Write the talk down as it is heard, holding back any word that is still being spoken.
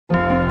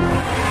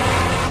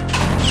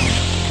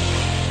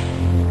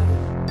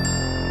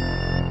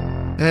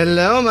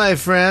Hello, my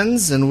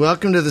friends, and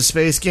welcome to the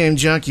Space Game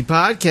Junkie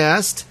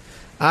podcast.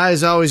 I,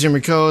 as always, am your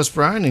co-host,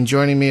 Brian, and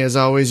joining me, as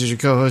always, is your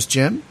co-host,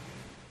 Jim.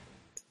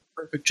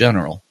 Perfect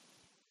general.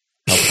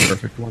 How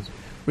perfect was it?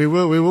 We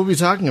will be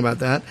talking about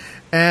that.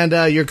 And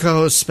your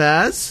co-host,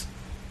 Spaz.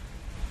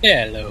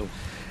 Hello.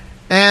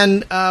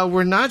 And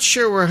we're not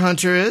sure where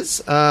Hunter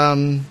is.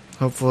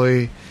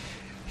 Hopefully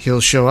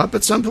he'll show up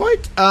at some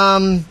point.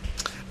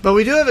 But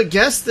we do have a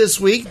guest this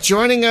week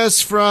joining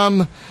us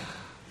from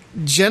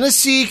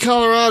Genesee,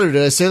 Colorado.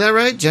 Did I say that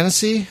right?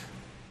 Genesee?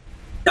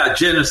 Yeah,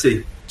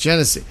 Genesee.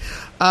 Genesee.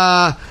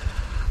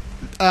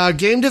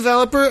 Game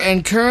developer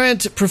and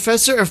current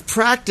professor of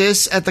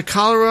practice at the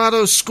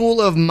Colorado School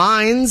of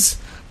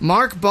Mines,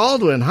 Mark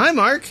Baldwin. Hi,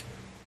 Mark.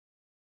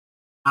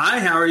 Hi,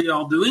 how are you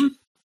all doing?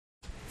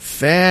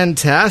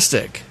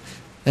 Fantastic.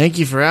 Thank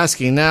you for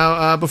asking.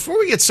 Now, before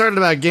we get started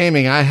about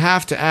gaming, I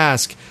have to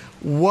ask,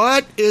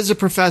 what is a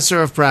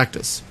professor of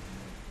practice?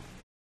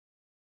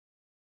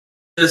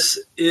 This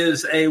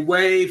is a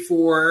way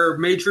for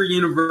major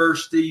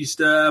universities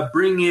to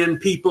bring in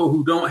people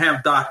who don't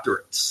have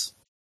doctorates.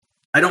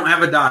 I don't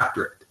have a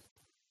doctorate.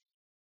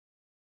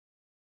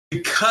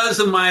 Because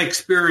of my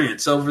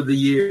experience over the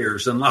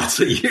years, and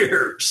lots of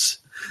years,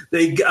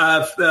 they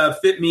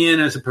fit me in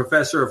as a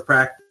professor of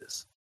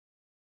practice.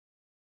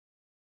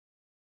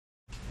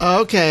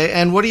 Okay,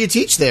 and what do you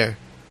teach there?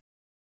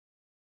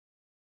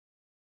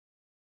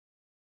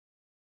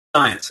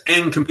 Science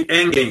and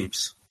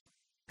games.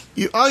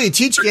 You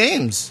teach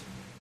games.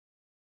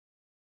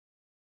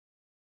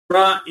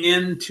 Brought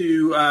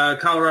into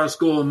Colorado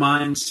School of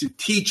Mines to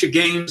teach a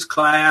games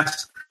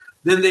class.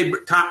 Then they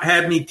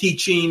had me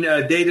teaching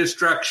data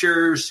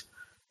structures,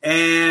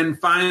 and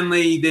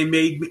finally they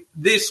made me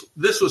this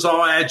was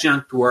all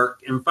adjunct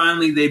work, and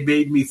finally they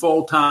made me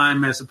full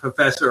time as a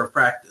professor of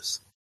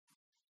practice.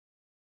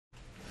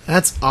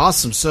 That's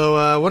awesome.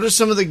 So, what are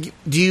some of the?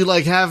 Do you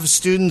have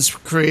students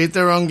create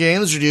their own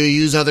games, or do you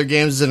use other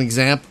games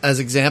as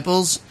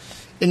examples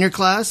in your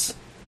class?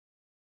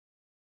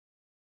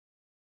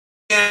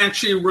 I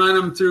actually run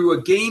them through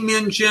a game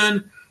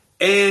engine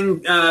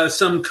and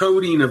some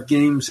coding of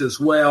games as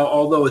well,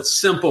 although it's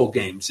simple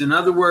games. In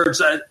other words,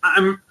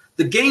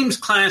 the games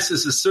class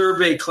is a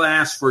survey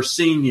class for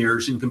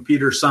seniors in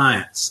computer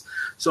science.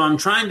 So I'm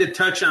trying to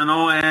touch on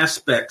all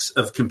aspects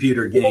of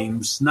computer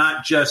games,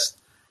 not just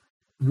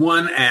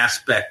one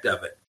aspect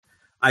of it.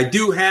 I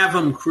do have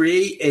them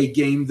create a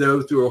game,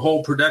 though, through a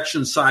whole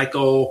production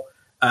cycle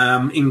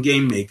in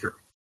Game Maker.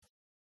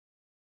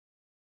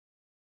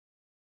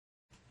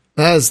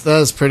 That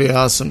is pretty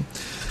awesome.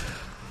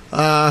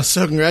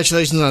 So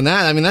congratulations on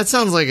that. I mean, that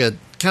sounds like a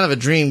kind of a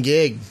dream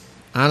gig,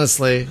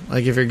 honestly.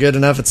 Like, if you're good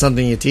enough at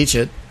something, you teach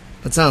it.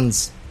 That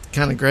sounds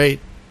kind of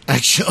great,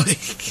 actually.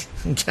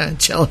 I'm kind of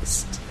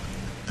jealous.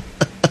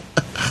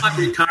 My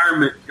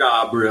retirement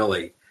job,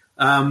 really.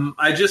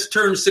 I just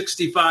turned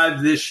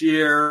 65 this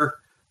year.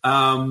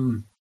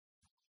 All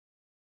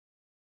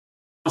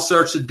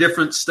sorts of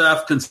different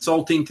stuff,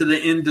 consulting to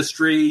the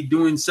industry,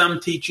 doing some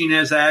teaching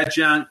as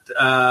adjunct,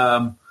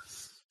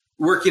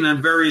 working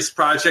on various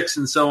projects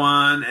and so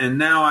on. And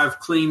now I've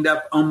cleaned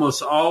up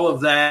almost all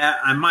of that.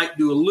 I might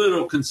do a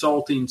little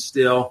consulting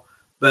still,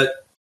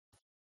 but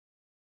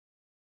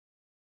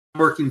I'm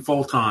working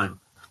full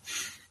time.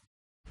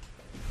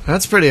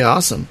 That's pretty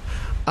awesome.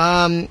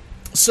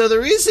 So the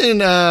reason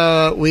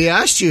we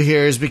asked you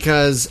here is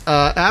because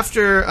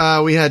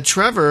after we had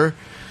Trevor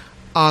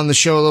on the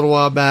show a little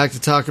while back to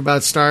talk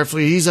about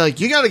Starfleet, he's like,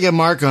 you got to get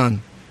Mark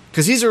on,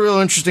 because he's a real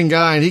interesting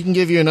guy, and he can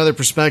give you another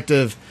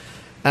perspective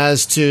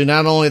as to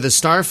not only the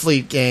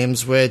Starfleet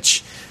games,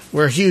 which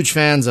we're huge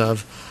fans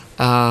of,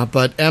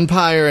 but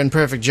Empire and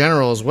Perfect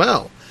General as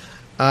well.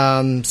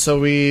 So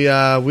we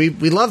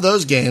love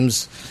those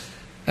games,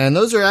 and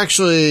those are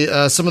actually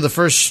some of the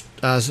first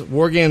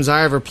war games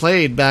I ever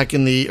played back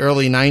in the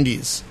early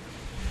 90s.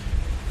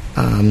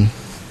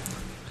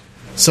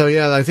 So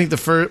yeah, I think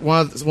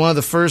one of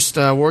the first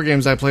war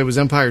games I played was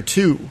Empire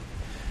 2.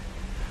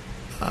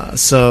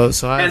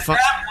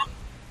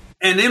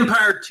 And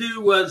Empire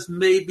 2 was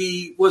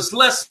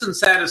less than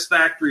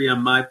satisfactory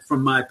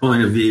from my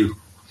point of view.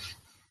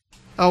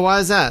 Oh, why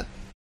is that?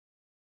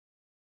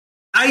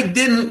 I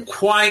didn't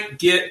quite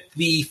get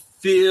the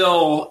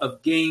feel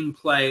of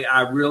gameplay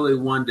I really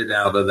wanted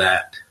out of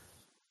that.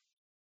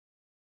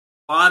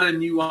 A lot of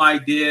new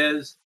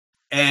ideas,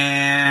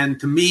 and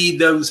to me,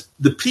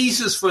 the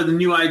pieces for the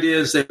new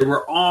ideas, they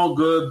were all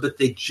good, but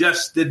they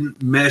just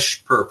didn't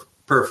mesh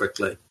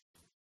perfectly.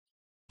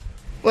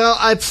 Well,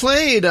 I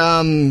played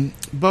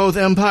both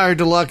Empire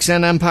Deluxe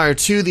and Empire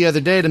 2 the other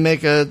day to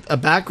make a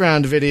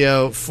background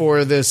video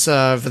for this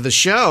for the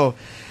show.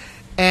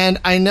 And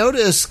I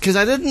noticed, because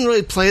I didn't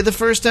really play the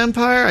first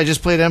Empire, I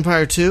just played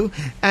Empire 2,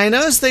 and I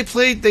noticed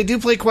they do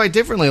play quite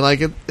differently. Like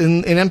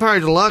in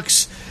Empire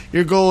Deluxe,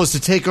 your goal is to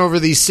take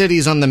over these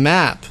cities on the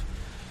map,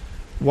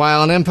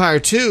 while in Empire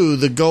 2,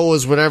 the goal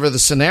is whatever the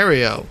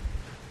scenario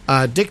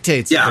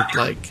dictates it looked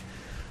like.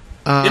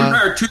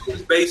 Empire 2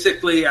 is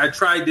basically, I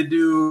tried to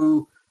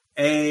do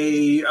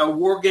a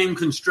war game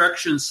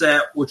construction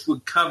set, which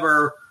would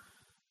cover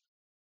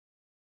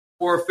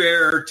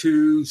warfare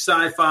to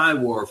sci-fi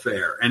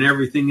warfare and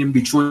everything in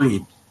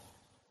between.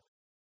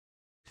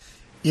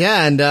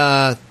 Yeah, and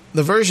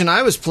the version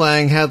I was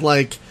playing had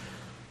like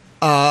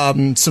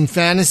some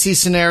fantasy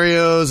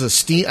scenarios,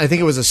 I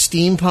think it was a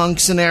steampunk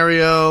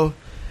scenario,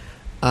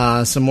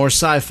 some more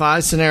sci-fi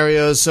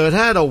scenarios. So it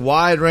had a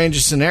wide range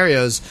of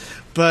scenarios.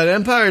 But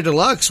Empire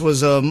Deluxe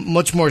was a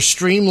much more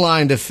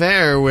streamlined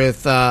affair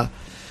with a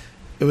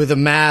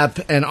map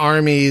and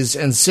armies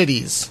and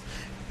cities.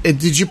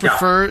 Did you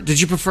prefer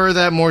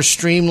that more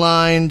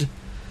streamlined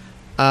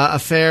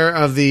affair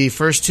of the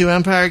first two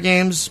Empire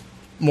games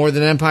more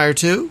than Empire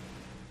 2?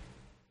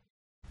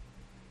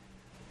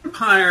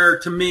 Empire,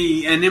 to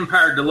me, and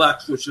Empire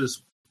Deluxe, which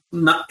is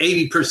not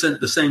 80%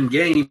 the same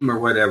game or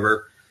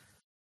whatever,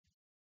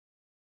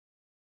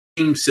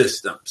 game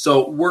system.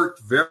 So it worked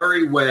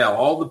very well.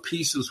 All the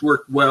pieces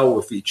worked well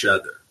with each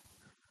other.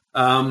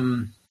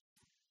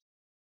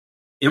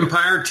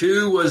 Empire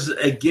 2 was,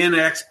 again,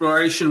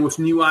 exploration with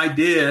new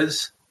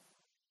ideas.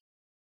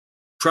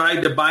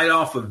 Tried to bite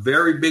off a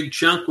very big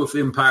chunk with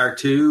Empire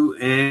 2,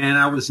 and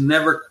I was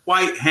never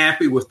quite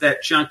happy with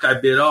that chunk I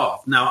bit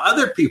off. Now,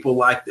 other people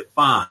liked it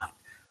fine.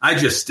 I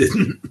just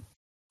didn't.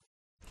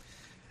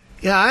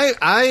 Yeah,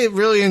 I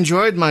really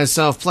enjoyed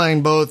myself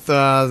playing both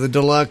the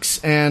Deluxe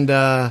and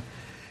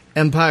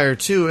Empire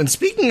 2. And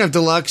speaking of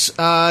Deluxe,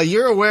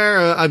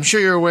 I'm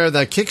sure you're aware of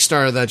that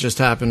Kickstarter that just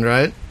happened,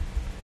 right?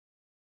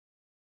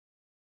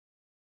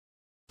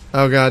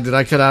 Oh, God, did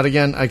I cut out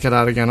again? I cut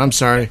out again. I'm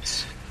sorry.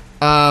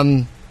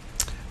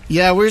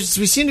 Yeah, we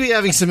seem to be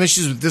having some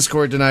issues with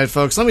Discord tonight,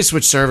 folks. Let me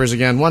switch servers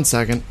again. 1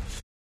 second.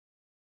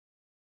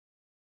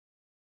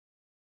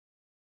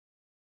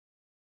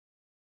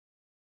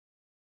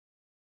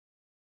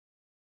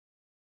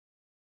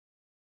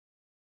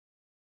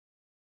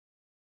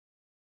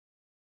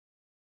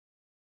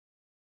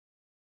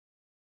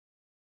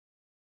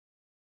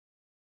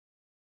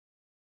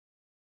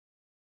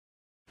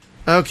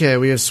 Okay,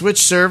 we have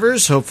switched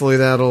servers. Hopefully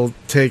that'll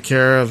take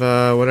care of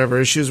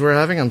whatever issues we're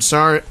having. I'm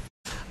sorry.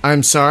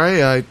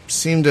 I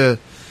seem to...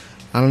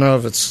 I don't know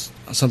if it's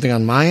something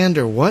on my end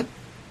or what.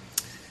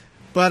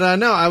 But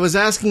no, I was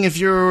asking if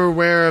you were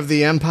aware of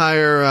the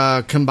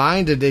Empire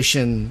Combined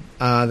Edition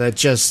that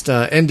just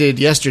ended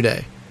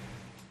yesterday.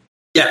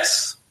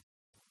 Yes.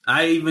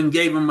 I even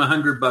gave him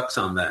 $100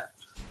 on that.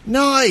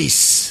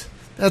 Nice!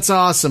 That's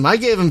awesome. I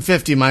gave him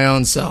 50 my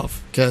own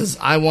self, because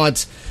I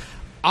want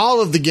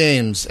all of the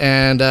games,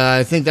 and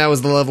I think that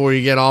was the level where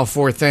you get all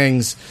four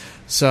things.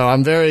 So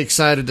I'm very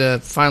excited to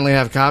finally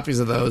have copies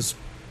of those.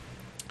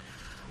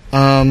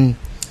 I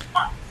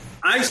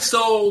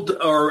sold,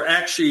 or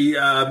actually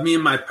me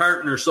and my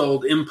partner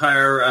sold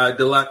Empire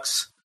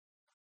Deluxe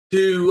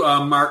to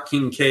Mark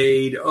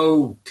Kincaid,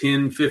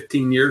 10,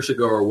 15 years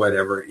ago or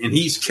whatever, and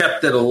he's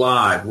kept it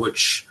alive,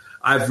 which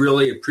I've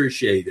really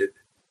appreciated.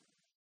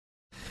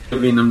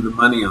 Giving them the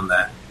money on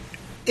that.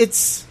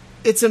 It's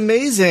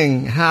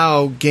amazing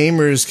how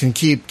gamers can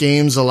keep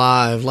games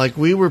alive. Like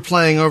we were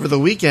playing over the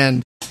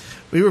weekend.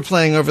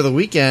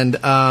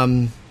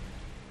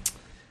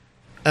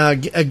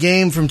 A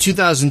game from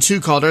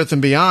 2002 called Earth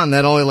and Beyond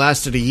that only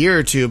lasted a year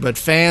or two, but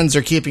fans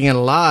are keeping it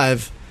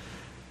alive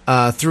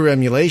through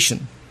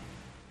emulation.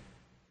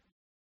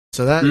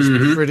 So that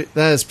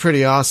is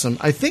pretty awesome.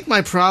 I think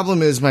my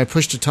problem is my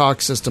push to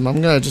talk system.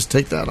 I'm gonna just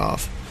take that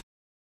off.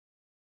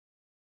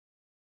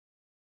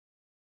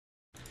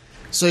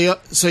 So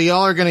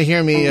y'all are gonna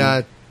hear me.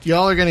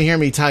 Y'all are gonna hear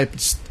me type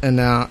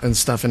and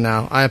stuff. And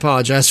now I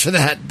apologize for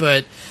that,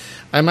 but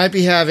I might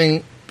be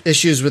having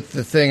issues with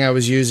the thing I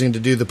was using to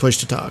do the push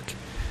to talk,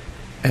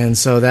 and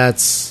so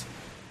that's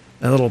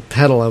that little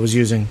pedal I was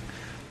using.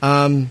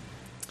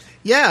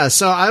 Yeah,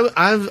 so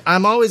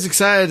I'm always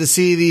excited to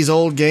see these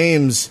old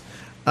games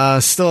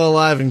still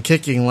alive and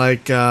kicking,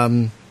 like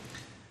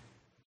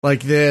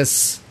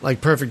this,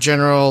 like Perfect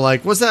General,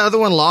 like what's that other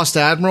one, Lost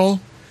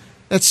Admiral,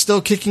 that's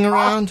still kicking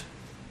around.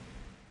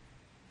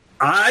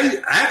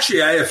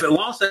 If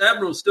Lost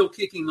Admiral is still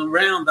kicking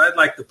around, I'd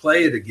like to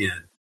play it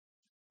again.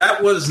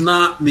 That was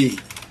not me.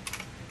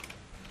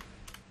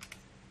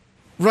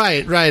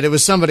 Right. It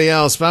was somebody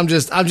else, but I'm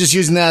just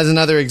using that as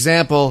another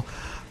example,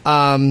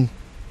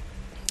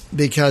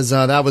 because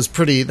that was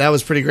pretty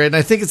great. And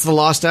I think it's the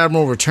Lost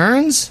Admiral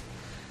Returns,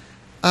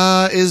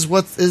 is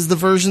the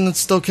version that's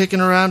still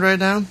kicking around right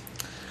now.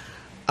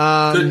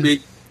 Could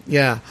be.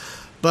 Yeah.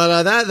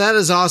 But that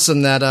is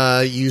awesome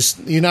that you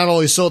not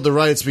only sold the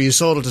rights, but you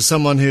sold it to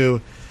someone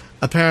who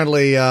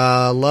apparently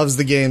loves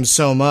the game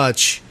so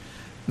much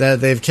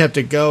that they've kept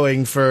it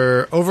going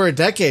for over a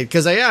decade.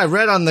 Because I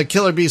read on the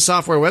Killer Bee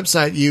Software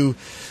website you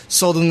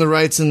sold them the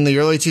rights in the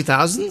early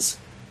 2000s?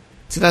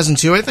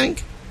 2002, I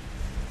think?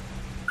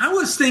 I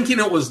was thinking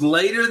it was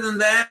later than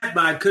that,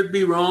 but I could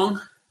be wrong.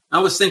 I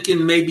was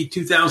thinking maybe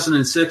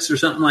 2006 or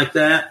something like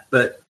that,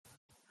 but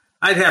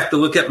I'd have to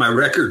look at my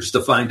records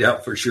to find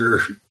out for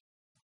sure.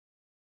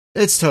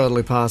 It's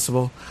totally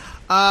possible.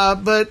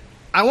 But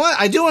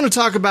I do want to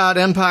talk about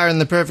Empire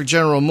and the Perfect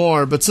General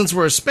more, but since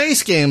we're a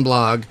space game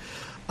blog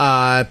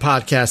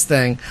podcast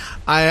thing,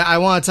 I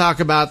want to talk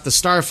about the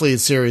Starfleet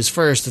series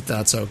first, if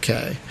that's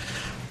okay.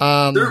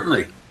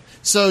 Certainly.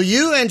 So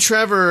you and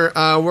Trevor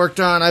worked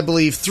on, I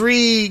believe,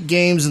 3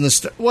 games in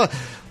the... Well,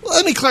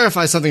 let me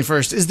clarify something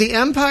first. Is the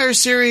Empire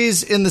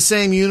series in the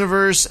same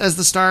universe as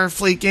the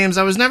Starfleet games?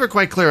 I was never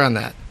quite clear on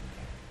that.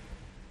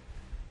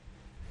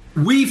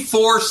 We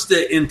forced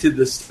it into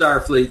the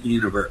Starfleet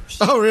universe.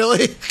 Oh,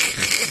 really?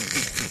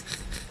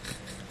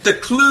 The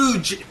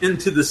kludge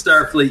into the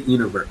Starfleet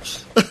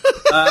universe.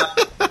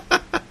 I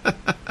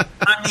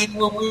mean,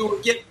 when we were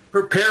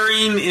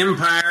preparing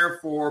Empire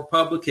for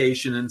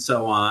publication and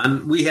so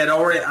on,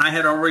 I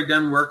had already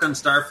done work on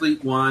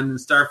Starfleet 1 and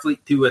Starfleet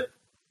 2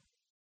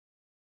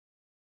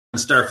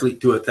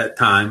 at that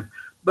time.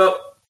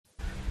 But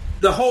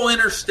the whole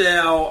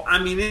Interstellar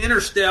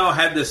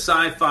had the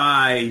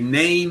sci-fi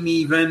name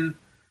even.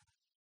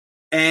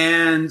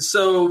 And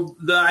so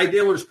the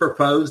idea was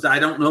proposed, I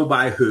don't know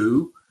by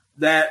who,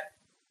 that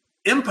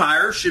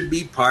Empire should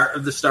be part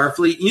of the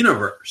Starfleet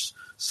universe.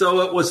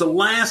 So it was a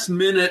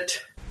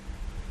last-minute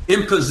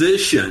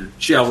imposition,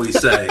 shall we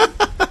say,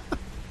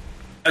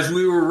 as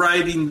we were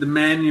writing the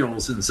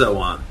manuals and so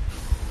on.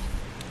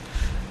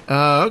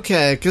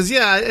 Okay, because,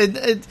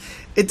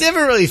 it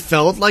never really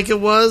felt like it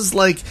was.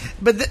 And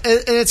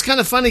it's kind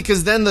of funny,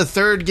 because then the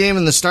third game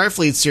in the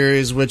Starfleet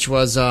series, which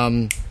was,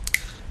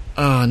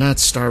 not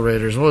Star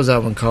Raiders, what was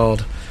that one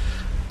called?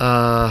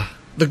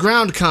 The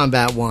ground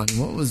combat one.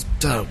 What was...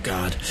 Oh,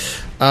 God.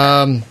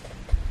 And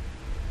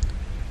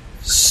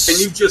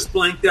you just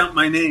blanked out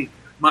my name.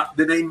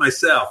 The name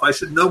myself. I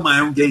should know my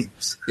own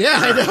games. Yeah,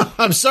 I know.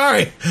 I'm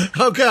sorry.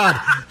 Oh, God.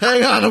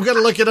 Hang on. I'm going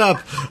to look it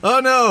up. Oh,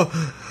 no.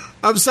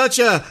 I'm such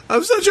a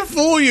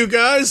fool, you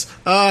guys.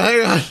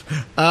 Hang on.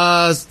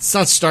 It's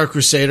not Star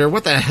Crusader.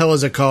 What the hell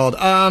is it called?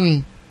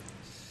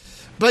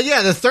 But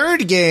yeah, the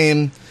third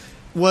game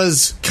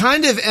was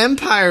kind of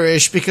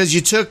Empire-ish because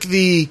you took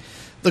the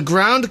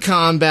ground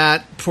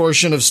combat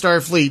portion of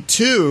Starfleet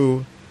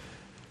 2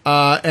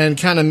 and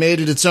kind of made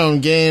it its own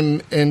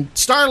game in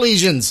Star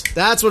Legions.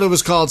 That's what it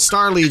was called,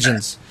 Star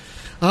Legions.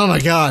 Oh my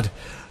God.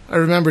 I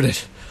remembered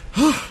it.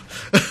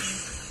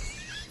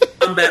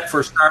 Combat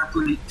for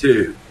Starfleet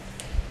 2.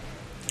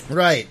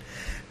 Right.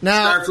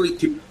 Now, Starfleet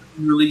 2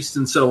 released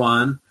and so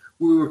on.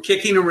 We were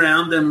kicking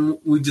around and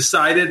we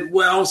decided,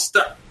 well,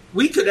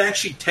 we could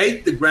actually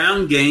take the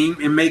ground game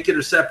and make it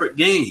a separate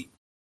game.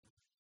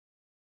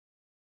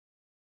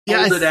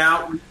 Yeah, Pulled it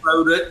out,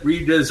 rewrote it,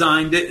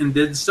 redesigned it, and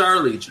did Star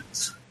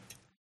Legions.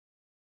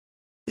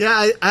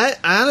 Yeah, I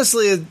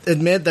honestly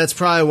admit that's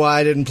probably why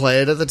I didn't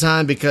play it at the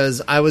time,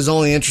 because I was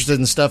only interested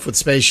in stuff with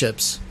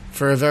spaceships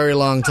for a very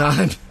long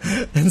time.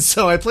 And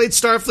so I played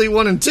Starfleet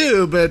 1 and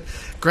 2, but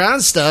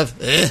ground stuff,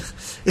 I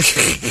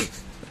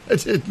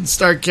didn't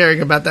start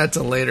caring about that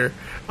till later.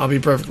 I'll be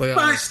perfectly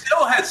honest. But I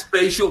still had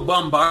spatial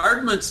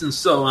bombardments and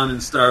so on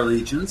in Star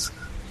Legions.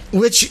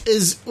 Which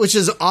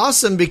is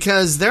awesome,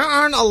 because there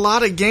aren't a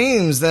lot of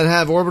games that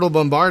have orbital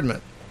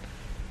bombardment.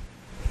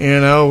 You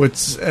know,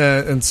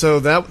 and so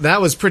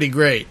that was pretty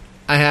great,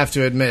 I have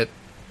to admit.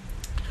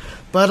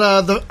 But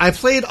I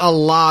played a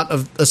lot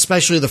of,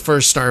 especially the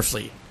first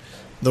Starfleet,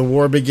 The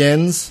War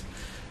Begins,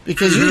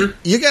 because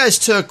you guys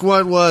took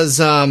what was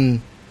a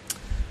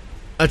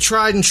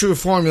tried and true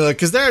formula,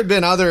 because there had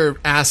been other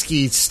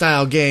ASCII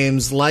style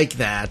games like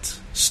that,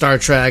 Star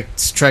Trek,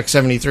 Trek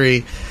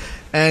 73,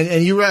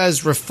 and you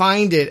guys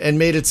refined it and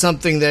made it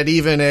something that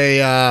even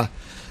an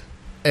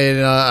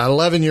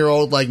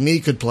 11-year-old like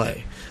me could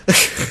play.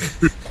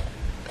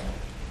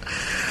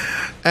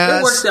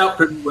 It worked out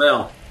pretty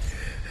well.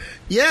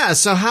 Yeah,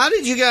 so how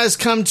did you guys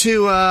come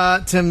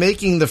to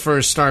making the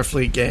first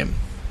Starfleet game?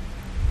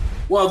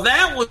 Well,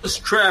 that was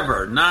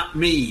Trevor, not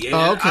me.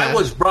 Oh, okay. I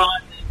was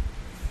brought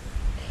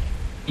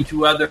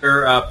into other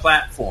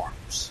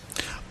platforms.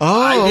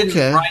 Oh, I didn't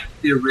okay. write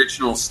the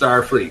original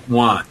Starfleet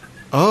 1.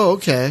 Oh,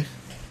 okay.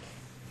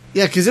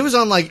 Yeah, because it was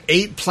on like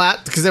 8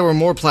 because there were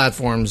more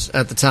platforms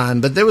at the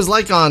time, but there was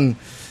like on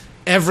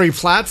every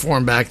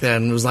platform back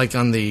then. It was like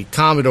on the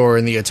Commodore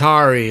and the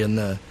Atari and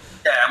the...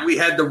 Yeah, and we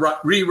had to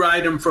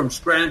rewrite them from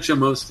scratch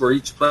almost for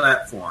each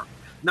platform.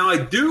 Now, I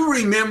do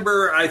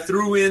remember I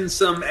threw in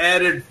some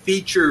added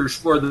features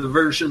for the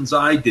versions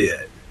I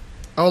did.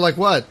 Oh, like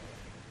what?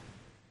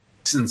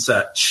 And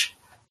such.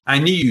 I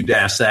knew you'd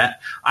ask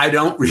that. I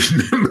don't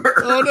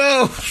remember. Oh,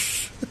 no.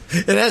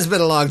 It has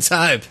been a long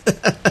time.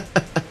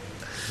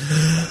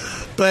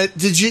 But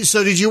did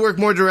you work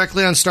more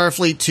directly on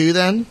Starfleet 2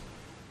 then?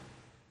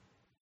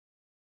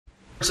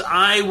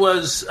 I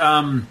was,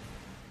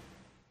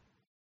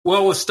 with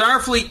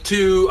Starfleet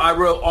 2, I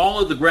wrote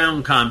all of the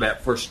ground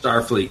combat for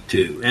Starfleet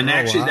 2. And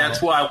actually,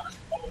 that's why I was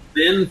called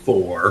in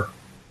for.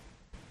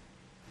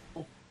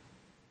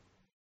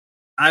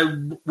 I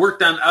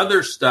worked on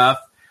other stuff,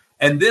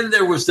 and then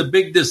there was the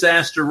big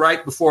disaster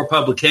right before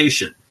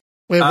publication.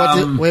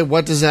 Wait,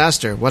 what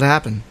disaster? What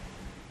happened?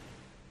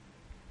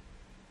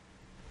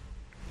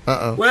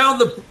 Uh-oh. Well,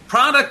 the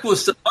product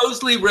was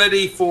supposedly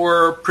ready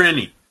for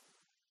printing.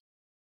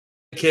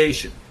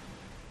 vacation.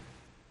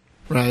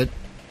 Right.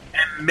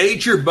 And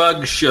major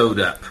bugs showed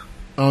up.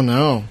 Oh,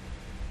 no.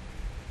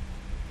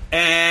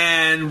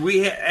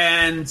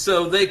 And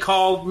so they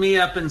called me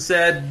up and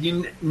said,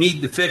 you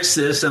need to fix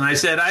this. And I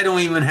said, I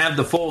don't even have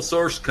the full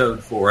source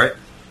code for it.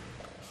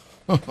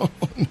 Oh,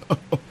 no.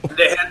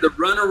 They had to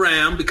run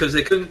around because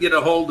they couldn't get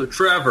a hold of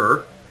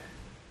Trevor.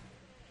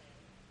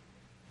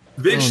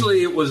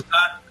 Eventually, it was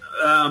not.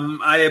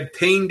 I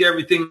obtained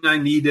everything I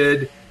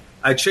needed.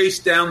 I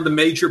chased down the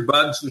major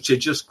bugs, which had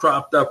just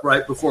cropped up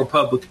right before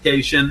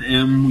publication,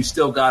 and we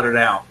still got it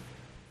out.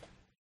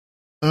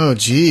 Oh,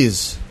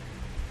 geez.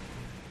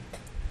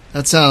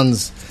 That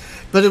sounds...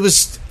 But it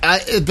was...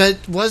 but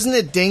wasn't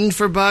it dinged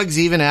for bugs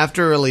even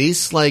after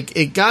release? Like,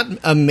 it got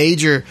a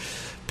major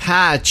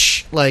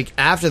patch, like,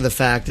 after the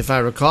fact, if I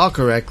recall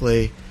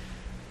correctly.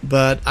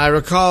 But I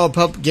recall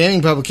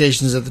gaming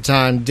publications at the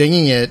time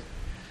dinging it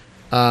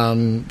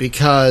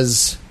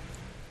because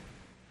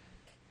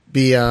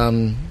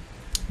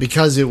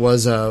it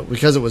was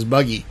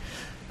buggy.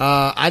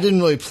 I didn't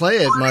really play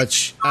it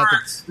much.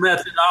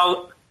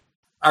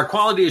 Our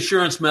quality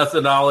assurance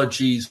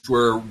methodologies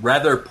were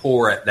rather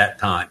poor at that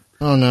time.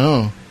 Oh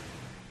no!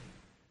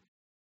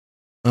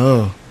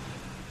 Oh.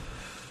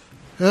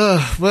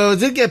 Well, it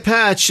did get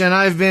patched, and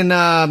I've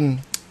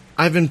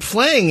been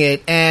playing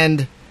it,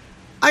 and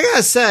I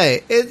gotta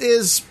say, it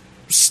is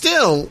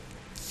still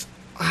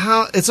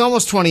it's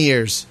almost 20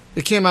 years.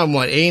 It came out in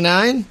what,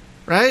 89,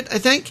 right? I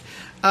think.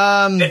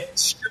 That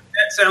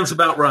sounds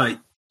about right.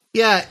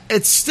 Yeah,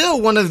 it's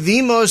still one of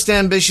the most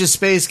ambitious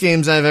space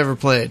games I've ever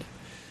played.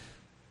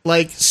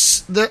 Like,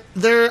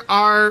 there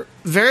are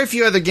very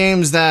few other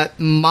games that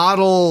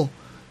model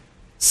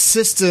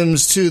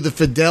systems to the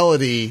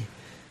fidelity,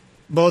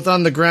 both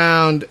on the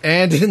ground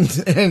and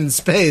in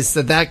space,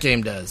 that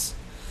game does.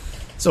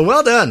 So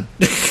well done.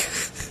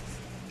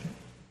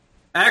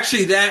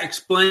 Actually, that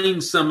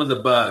explains some of the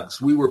bugs.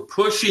 We were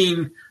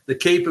pushing the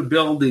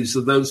capabilities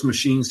of those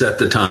machines at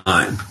the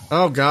time.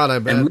 Oh, God, I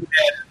bet. And we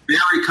had a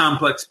very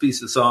complex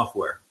piece of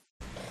software.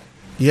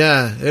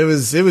 Yeah, it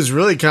was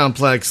really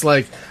complex.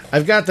 Like,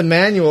 I've got the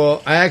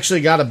manual. I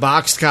actually got a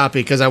boxed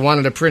copy because I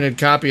wanted a printed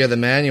copy of the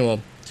manual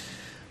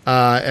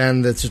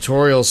and the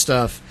tutorial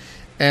stuff.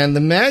 And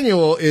the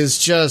manual is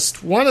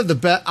just one of the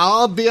best.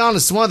 I'll be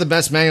honest, one of the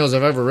best manuals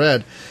I've ever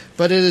read.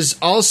 But it is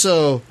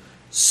also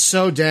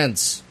so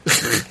dense.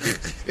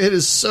 It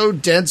is so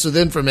dense with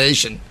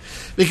information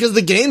because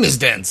the game is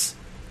dense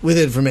with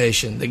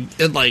information.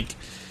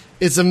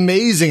 It's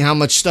amazing how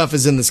much stuff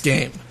is in this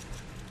game.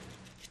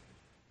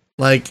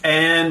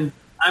 And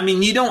I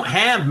mean, you don't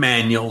have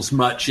manuals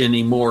much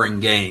anymore in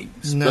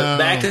games. No. But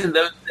back in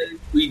those days,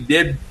 we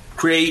did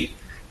create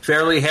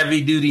fairly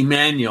heavy-duty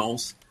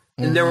manuals,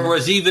 and there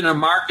was even a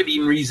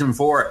marketing reason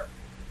for it.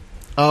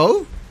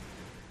 Oh?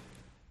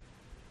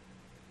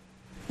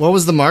 What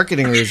was the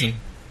marketing reason?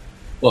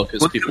 Well,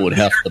 because people would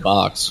heft the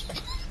box,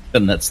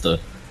 and that's the...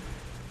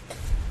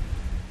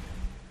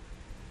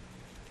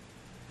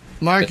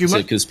 Mark,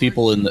 because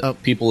people in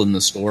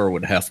the store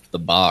would heft the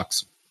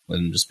box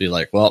and just be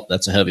like, "Well,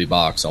 that's a heavy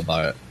box. I'll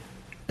buy it."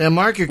 Yeah,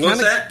 Mark, you're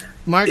kind of...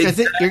 Mark,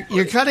 exactly. I think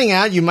you're cutting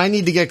out. You might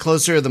need to get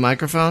closer to the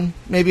microphone,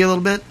 maybe a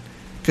little bit,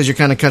 because you're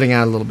kind of cutting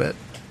out a little bit.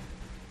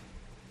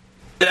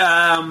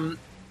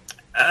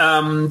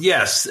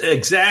 Yes,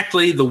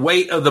 exactly. The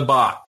weight of the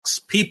box.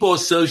 People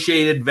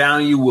associated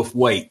value with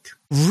weight.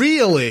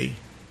 Really?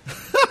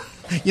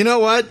 You know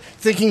what?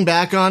 Thinking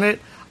back on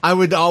it, I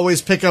would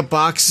always pick up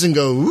boxes and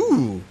go,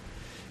 "Ooh,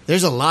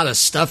 there's a lot of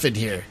stuff in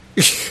here."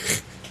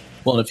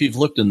 Well, if you've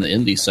looked in the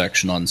indie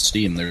section on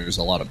Steam, there's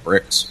a lot of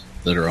bricks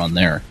that are on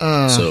there.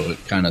 So it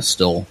kind of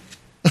still...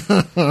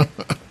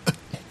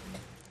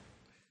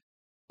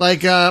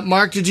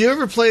 Mark, did you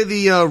ever play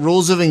the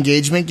Rules of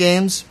Engagement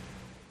games?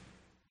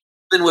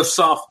 Been with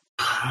soft...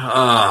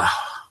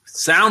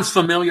 sounds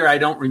familiar. I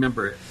don't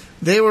remember it.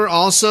 They were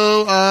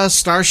also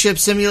Starship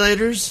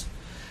simulators,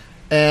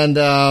 and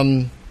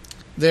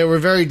they were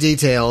very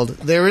detailed.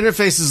 Their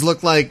interfaces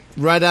looked like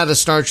right out of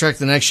Star Trek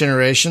The Next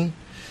Generation.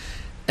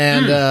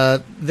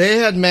 And they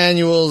had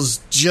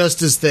manuals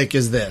just as thick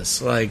as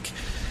this. Like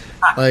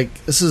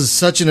this is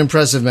such an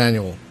impressive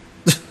manual.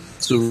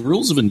 So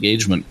Rules of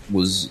Engagement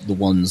was the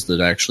ones that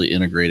actually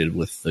integrated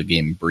with the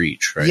game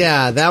Breach, right?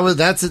 Yeah,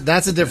 that's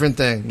a different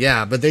thing.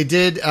 Yeah, but they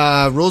did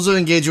Rules of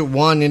Engagement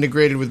 1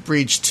 integrated with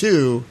Breach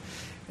 2,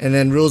 and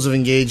then Rules of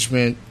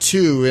Engagement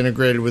 2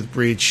 integrated with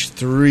Breach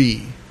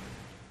 3.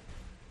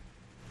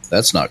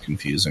 That's not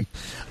confusing.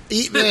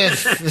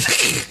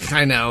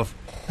 I know.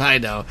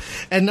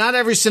 And not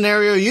every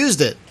scenario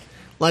used it.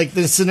 Like,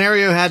 the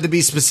scenario had to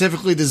be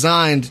specifically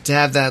designed to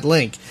have that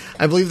link.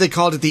 I believe they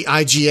called it the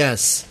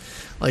IGS.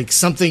 Like,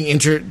 something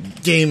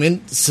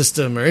game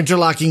system or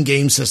interlocking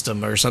game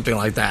system or something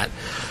like that.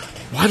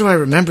 Why do I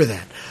remember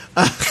that?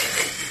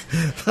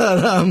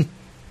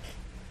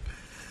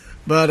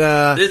 But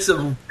it's a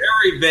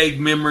very vague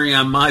memory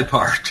on my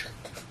part.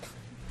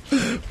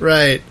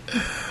 Right.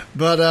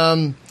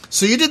 But,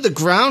 so you did the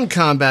ground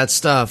combat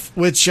stuff,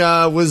 which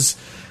was...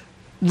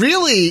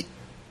 really,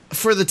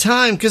 for the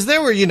time, because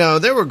there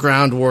were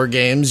ground war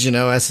games,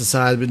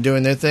 SSI had been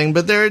doing their thing,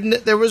 but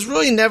there was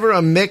really never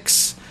a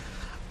mix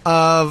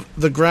of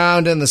the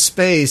ground and the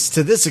space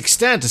to this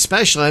extent,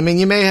 especially. I mean,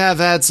 you may have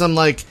had some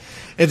like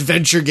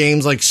adventure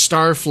games like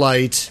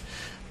Starflight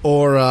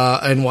or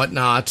and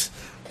whatnot,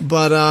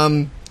 but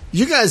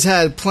you guys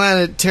had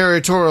Planet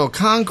Territorial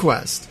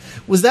Conquest.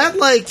 Was that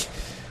like?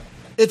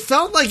 It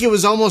felt like it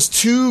was almost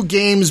two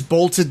games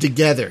bolted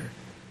together.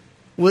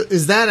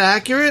 Is that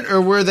accurate, or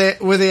were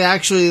they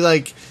actually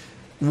like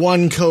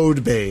one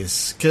code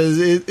base?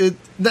 Because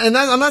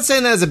I'm not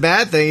saying that as a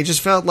bad thing. It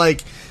just felt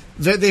like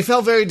they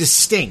felt very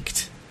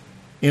distinct.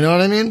 You know what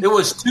I mean? It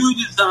was two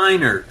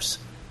designers.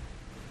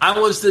 I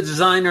was the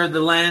designer of the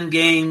land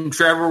game.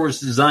 Trevor was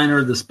the designer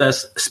of the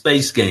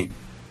space game.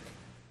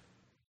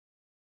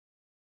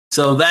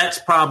 So that's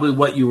probably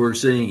what you were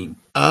seeing.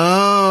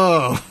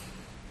 Oh,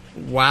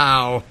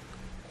 wow.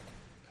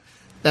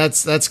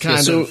 That's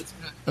kind of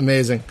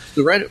amazing.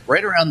 So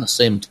right around the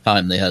same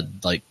time, they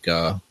had like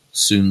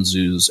Sun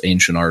Tzu's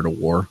Ancient Art of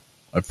War.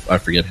 I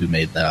forget who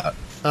made that.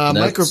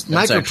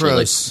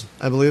 Microprose.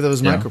 I believe that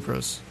was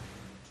Microprose.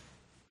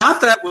 I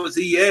thought that was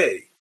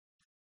EA.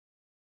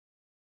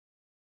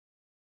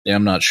 Yeah,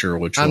 I'm not sure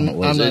which one it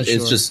was.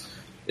 It's just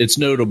it's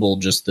notable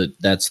just that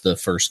that's the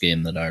first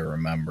game that I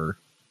remember,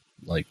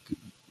 like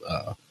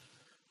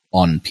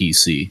on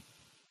PC.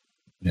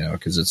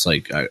 Because it's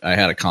like I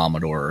had a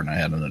Commodore and I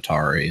had an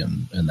Atari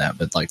and that,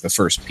 but like the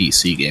first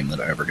PC game that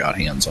I ever got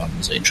hands on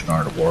was Ancient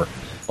Art of War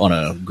on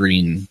a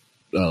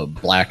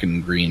black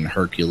and green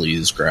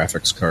Hercules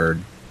graphics card.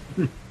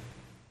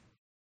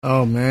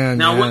 Oh man!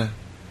 Now,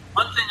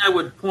 one thing I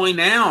would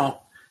point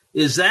out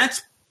is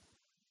that's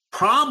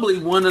probably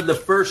one of the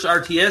first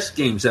RTS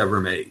games ever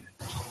made.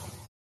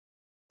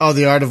 Oh,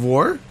 The Art of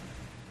War?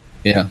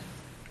 Yeah.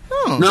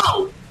 Oh.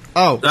 No.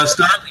 Oh.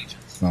 Star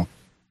Legions. No.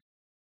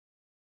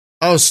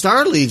 Oh,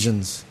 Star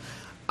Legions.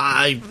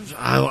 I'm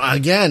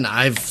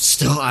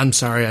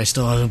sorry, I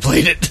still haven't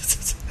played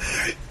it.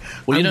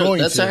 Well,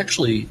 that's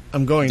actually...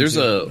 I'm going there's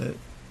to.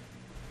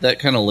 That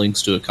kind of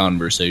links to a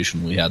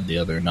conversation we had the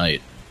other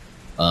night.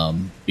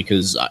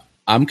 Because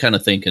I'm kind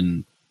of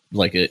thinking,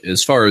 like,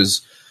 as far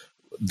as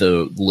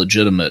the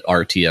legitimate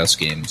RTS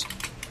games,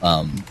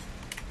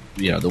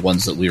 the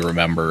ones that we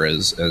remember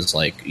as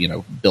like,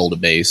 build a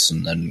base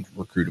and then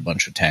recruit a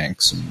bunch of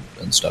tanks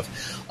and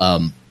stuff,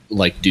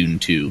 like Dune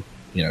 2.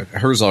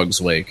 Herzog's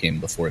Way came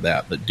before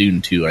that, but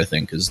Dune 2, I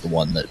think, is the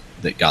one that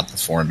got the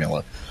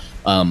formula.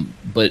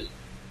 But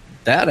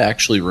that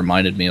actually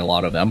reminded me a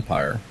lot of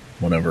Empire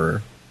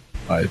whenever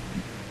I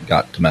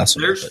got to mess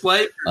with it. There's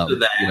flavors of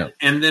that.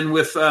 And then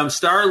with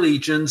Star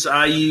Legions,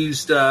 I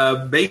used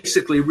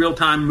basically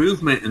real-time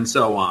movement and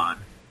so on,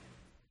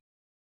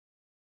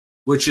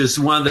 which is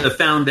one of the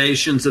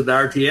foundations of the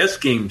RTS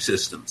game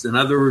systems. In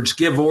other words,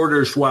 give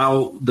orders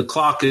while the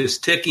clock is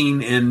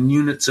ticking and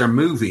units are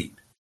moving.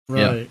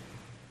 Right.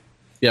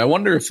 Yeah, I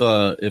wonder if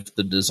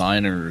the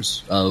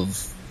designers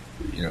of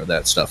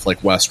that stuff,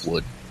 like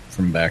Westwood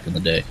from back in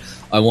the day,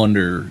 I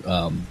wonder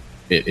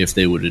if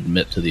they would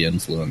admit to the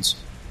influence.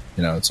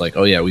 It's like,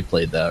 oh yeah, we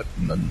played that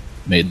and then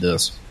made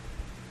this.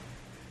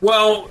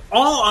 Well,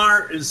 all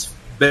art is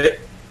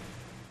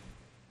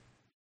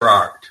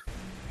art.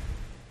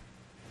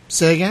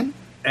 Say again?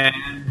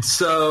 And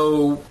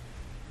so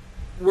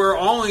we're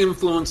all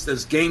influenced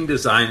as game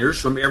designers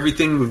from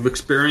everything we've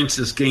experienced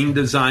as game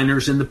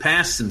designers in the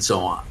past and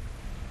so on.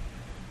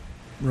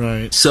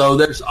 Right. So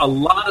there's a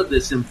lot of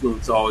this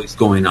influence always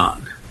going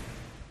on.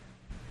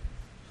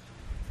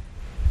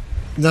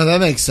 No,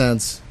 that makes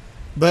sense.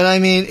 But I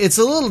mean, it's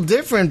a little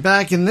different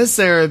back in this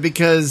era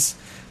because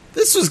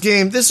this was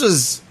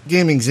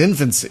gaming's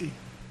infancy.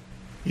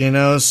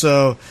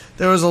 So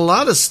there was a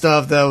lot of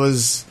stuff that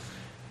was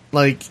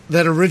like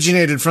that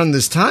originated from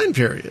this time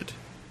period.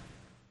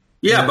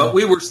 Yeah, but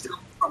we were still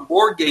from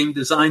board game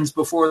designs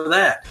before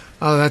that.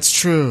 Oh, that's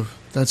true.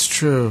 That's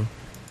true.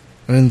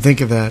 I didn't think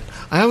of that.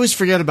 I always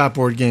forget about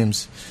board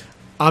games.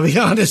 I'll be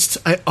honest.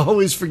 I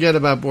always forget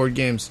about board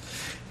games.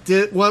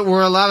 What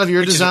were a lot of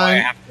your design?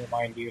 Is why I have to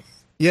remind you.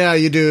 Yeah,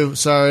 you do.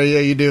 Sorry, yeah,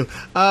 you do.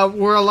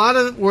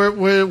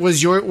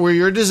 Were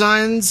your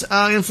designs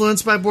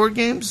influenced by board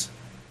games?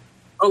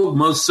 Oh,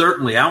 most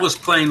certainly. I was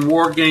playing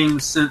war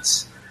games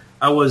since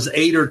I was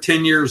 8 or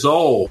 10 years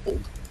old.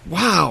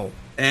 Wow.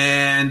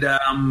 And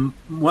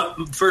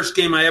first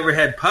game I ever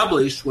had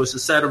published was a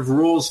set of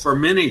rules for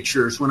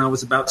miniatures when I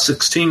was about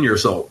 16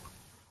 years old.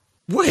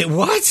 Wait,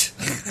 what?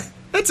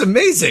 That's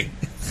amazing.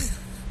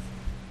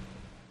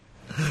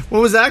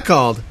 What was that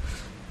called?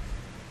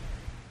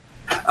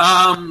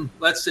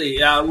 Let's see,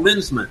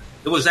 Lensman.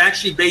 It was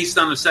actually based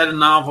on a set of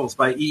novels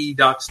by E.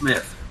 Doc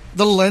Smith.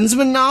 The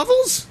Lensman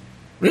novels?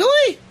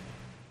 Really?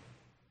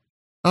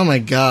 Oh my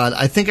god,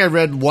 I think I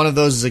read one of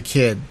those as a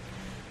kid.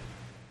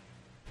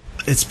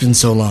 It's been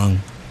so long.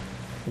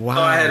 Wow.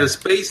 So I had a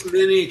space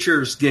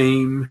miniatures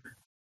game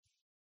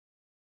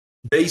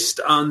based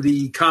on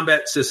the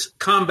combat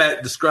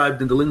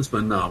described in the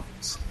Lensman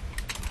novels.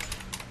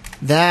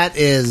 That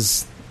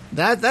is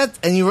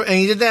And you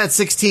did that at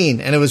 16,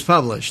 and it was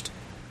published.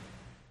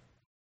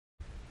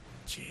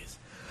 Jeez.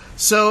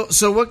 So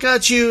what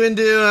got you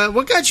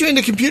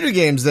into computer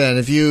games then?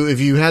 If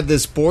you had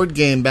this board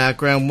game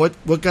background,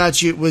 what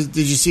got you? Did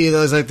you see it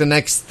as like the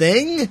next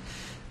thing,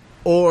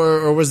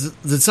 or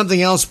did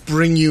something else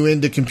bring you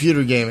into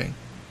computer gaming?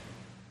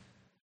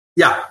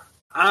 Yeah.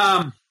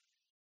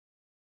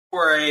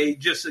 For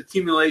just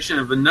accumulation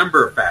of a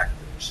number of factors.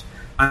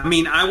 I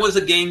mean, I was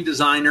a game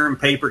designer in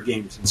paper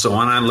games and so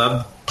on. I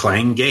loved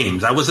playing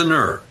games. I was a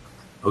nerd.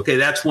 Okay,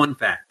 that's one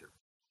factor.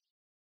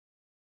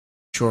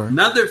 Sure.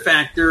 Another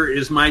factor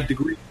is my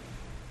degree,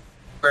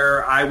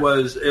 where it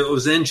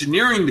was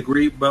engineering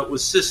degree, but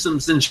was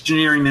systems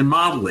engineering and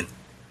modeling.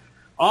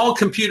 All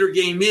computer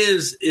game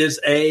is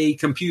a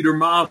computer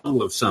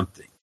model of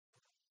something.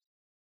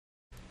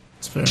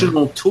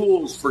 Functional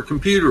tools for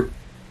computer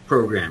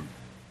programming.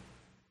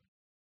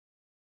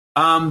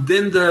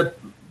 Then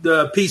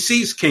the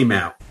PCs came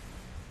out,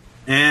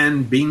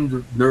 and being the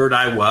nerd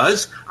I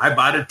was, I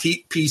bought a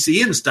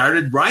PC and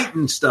started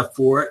writing stuff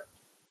for it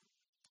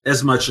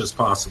as much as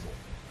possible.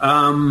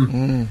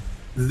 Then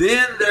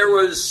there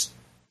was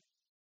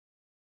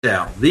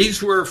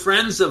these were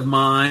friends of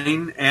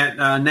mine at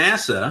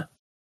NASA.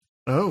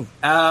 Oh,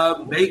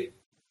 they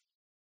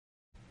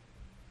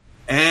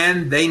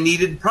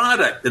needed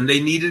product, and they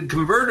needed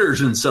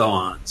converters and so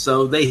on.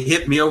 So they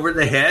hit me over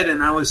the head,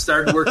 and I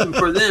started working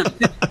for them.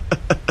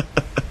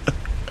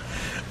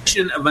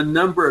 Of a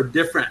number of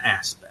different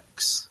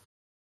aspects.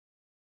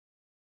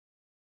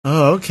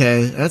 Oh,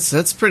 okay.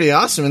 That's pretty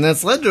awesome, and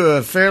that's led to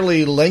a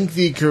fairly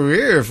lengthy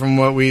career from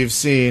what we've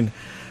seen.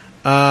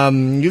 I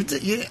mean,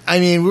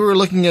 we were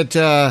looking at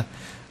on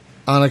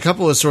a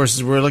couple of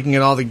sources. We were looking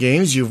at all the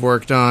games you've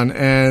worked on,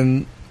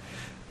 and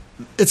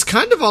it's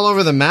kind of all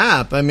over the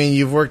map. I mean,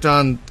 you've worked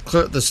on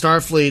the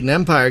Starfleet and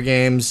Empire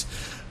games,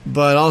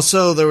 but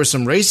also there were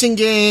some racing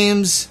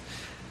games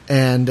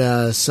and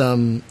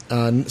some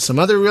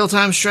other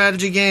real-time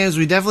strategy games.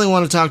 We definitely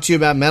want to talk to you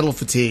about Metal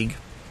Fatigue,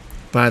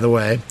 by the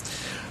way.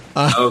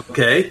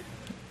 Okay.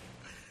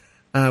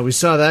 We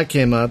saw that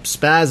came up.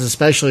 Spaz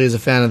especially is a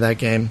fan of that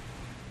game.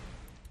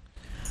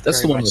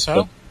 That's the one with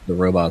the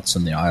robots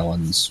and the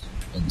islands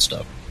and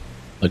stuff.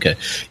 Okay.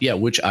 Yeah,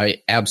 which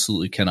I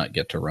absolutely cannot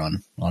get to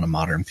run on a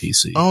modern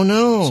PC. Oh,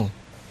 no.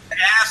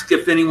 Ask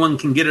if anyone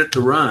can get it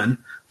to run.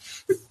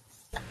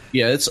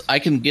 Yeah, I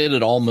can get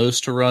it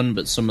almost to run,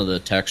 but some of the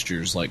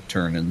textures like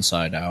turn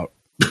inside out.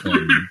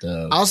 And,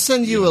 I'll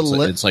send you a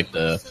link. It's like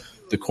the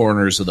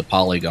corners of the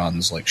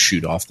polygons like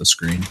shoot off the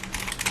screen.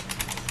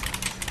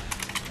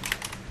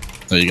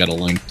 So you got a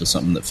link to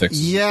something that fixes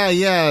it.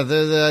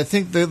 Yeah. I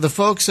think the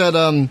folks at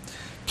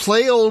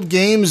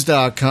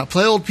playoldgames.com,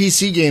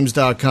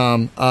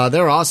 playoldpcgames.com,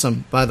 they're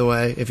awesome, by the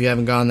way, if you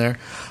haven't gone there.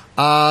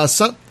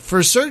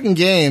 For certain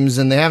games,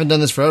 and they haven't done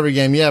this for every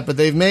game yet, but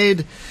they've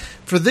made...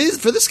 For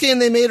this game,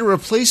 they made a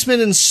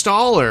replacement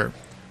installer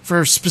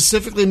for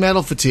specifically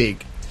Metal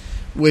Fatigue,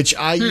 which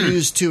I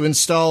used to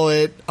install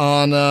it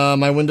on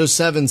my Windows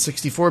 7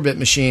 64-bit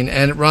machine,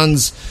 and it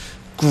runs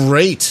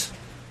great.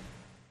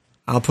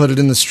 I'll put it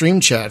in the stream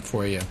chat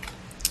for you.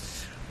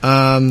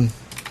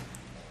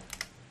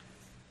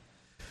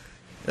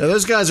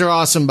 Those guys are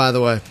awesome, by the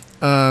way,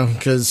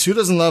 because who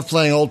doesn't love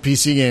playing old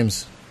PC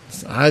games?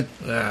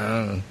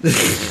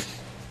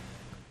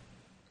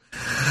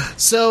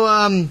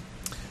 So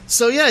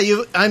yeah,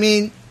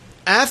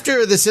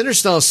 after this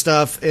Interstellar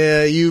stuff,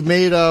 you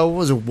made what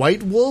was it,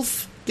 White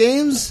Wolf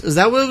Games? Is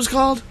that what it was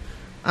called?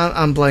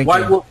 I'm blanking.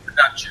 White Wolf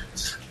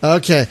Productions.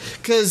 Okay,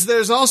 because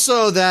there's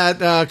also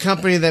that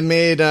company that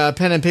made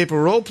pen and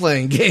paper role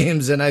playing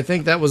games, and I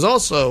think that was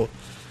also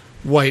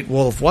White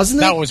Wolf,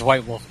 wasn't it? That was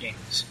White Wolf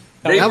Games.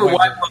 They were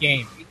White Wolf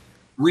Games.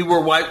 We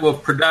were White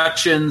Wolf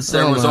Productions.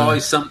 There was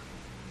always something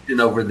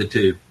over the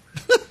two.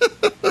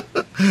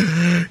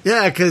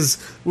 Yeah, because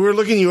we were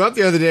looking you up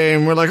the other day,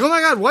 and we're like, oh my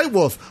god, White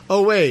Wolf.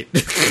 Oh, wait.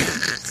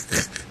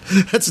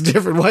 That's a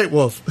different White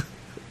Wolf.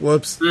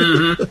 Whoops.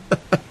 Mm-hmm.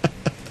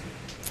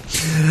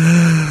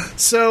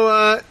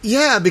 So,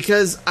 yeah,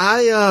 because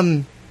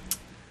I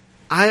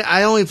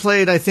only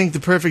played, I think, the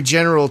Perfect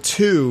General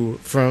 2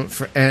 for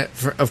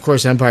of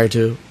course, Empire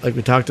 2, like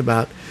we talked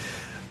about.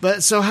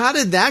 But so how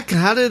did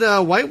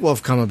White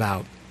Wolf come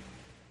about?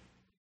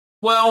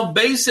 Well,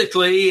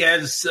 basically,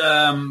 as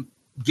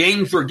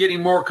games were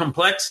getting more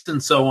complex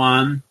and so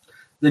on,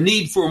 the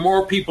need for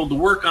more people to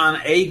work on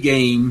a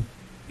game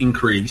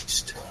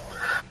increased.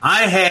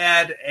 I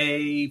had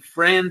a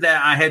friend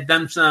that I had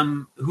done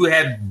who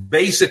had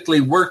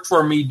basically worked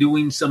for me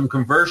doing some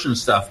conversion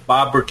stuff,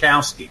 Bob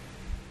Burkowski.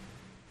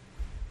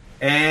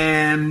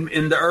 And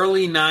in the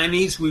early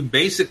 90s, we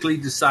basically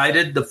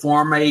decided to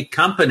form a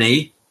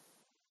company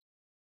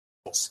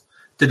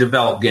to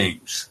develop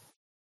games.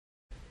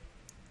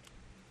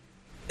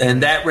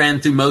 And that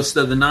ran through most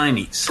of the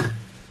 90s.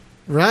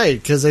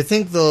 Right, because I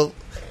think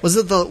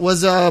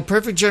was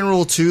Perfect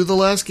General 2 the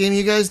last game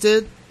you guys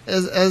did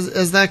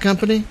as that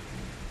company?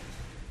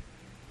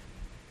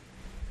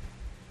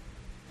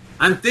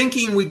 I'm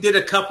thinking we did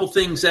a couple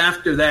things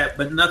after that,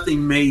 but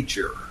nothing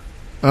major.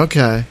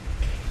 Okay.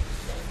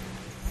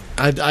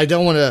 I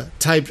don't want to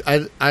type.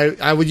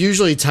 I would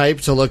usually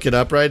type to look it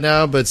up right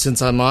now, but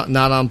since I'm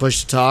not on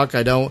push to talk,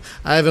 I don't.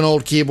 I have an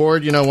old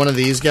keyboard, one of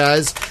these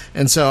guys,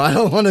 and so I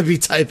don't want to be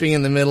typing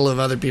in the middle of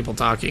other people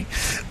talking.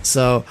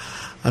 So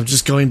I'm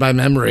just going by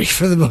memory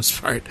for the most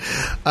part.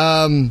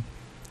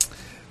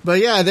 But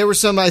yeah, there were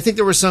some. I think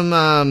there were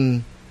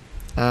some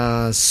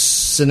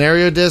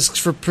scenario discs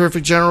for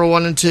Perfect General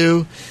 1 and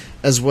 2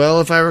 as well,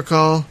 if I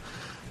recall.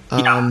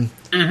 Yeah.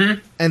 Mm-hmm.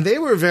 And they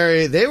were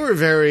very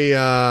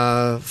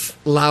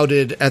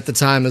lauded at the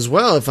time as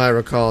well, if I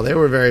recall. They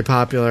were very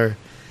popular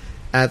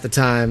at the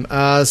time.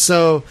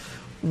 So,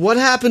 what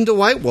happened to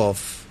White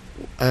Wolf?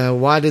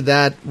 Why did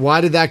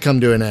that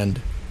come to an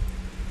end?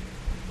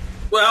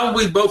 Well,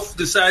 we both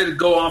decided to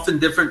go off in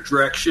different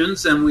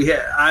directions, and we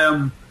had.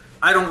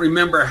 I don't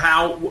remember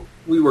how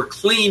we were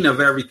clean of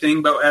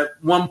everything, but at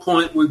one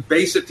point we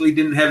basically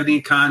didn't have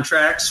any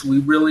contracts. We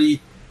really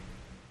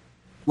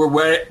were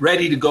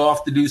ready to go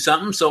off to do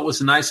something, so it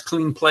was a nice,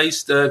 clean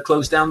place to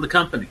close down the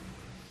company.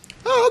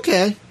 Oh,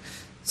 okay.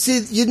 See,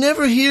 you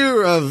never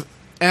hear of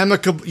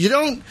amicable. You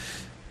don't.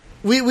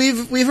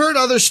 We've heard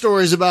other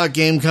stories about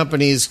game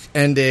companies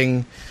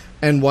ending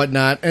and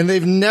whatnot, and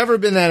they've never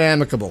been that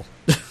amicable.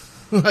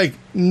 Like,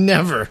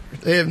 never.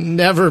 They have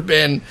never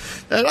been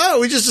that,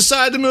 we just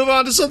decided to move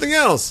on to something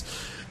else.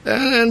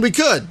 And we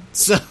could.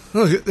 So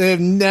they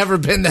have never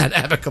been that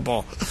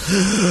amicable.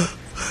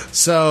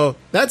 So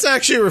that's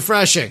actually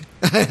refreshing,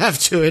 I have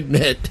to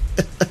admit.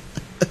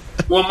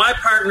 Well, my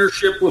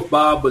partnership with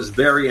Bob was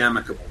very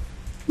amicable.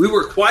 We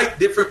were quite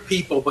different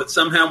people, but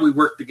somehow we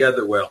worked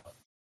together well.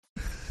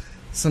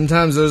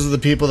 Sometimes those are the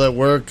people that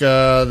work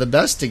the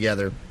best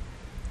together.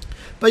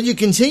 But you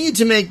continued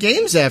to make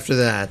games after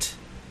that.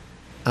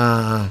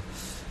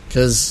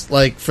 Because,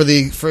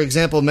 for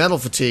example, Metal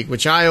Fatigue,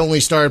 which I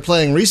only started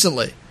playing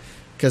recently,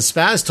 because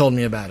Spaz told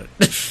me about it.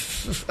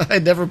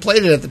 I'd never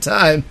played it at the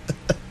time.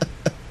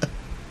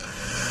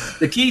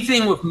 The key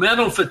thing with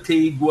Metal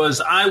Fatigue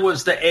was I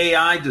was the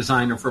AI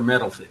designer for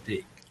Metal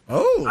Fatigue.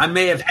 Oh. I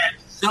may have had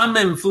some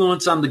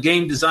influence on the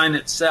game design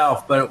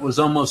itself, but it was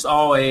almost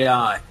all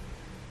AI.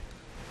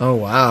 Oh,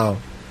 wow.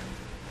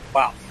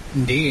 Wow,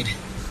 indeed.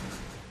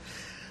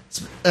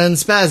 And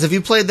Spaz, have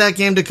you played that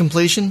game to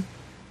completion?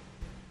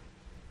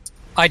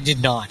 I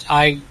did not.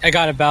 I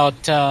got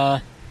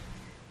about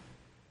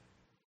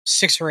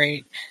 6 or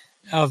 8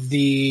 of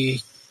the...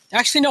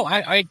 Actually, no,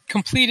 I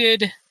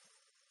completed...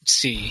 Let's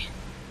see...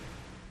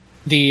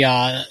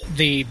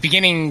 the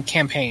beginning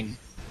campaign.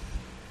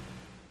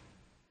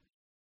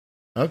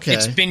 Okay.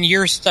 It's been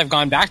years since I've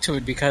gone back to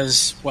it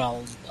because,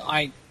 well,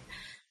 I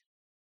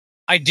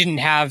didn't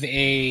have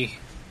a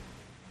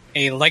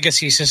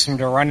legacy system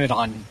to run it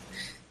on.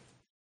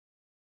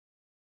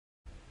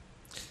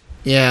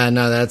 Yeah,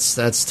 no,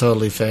 that's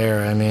totally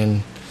fair. I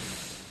mean,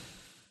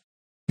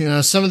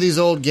 some of these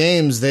old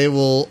games, they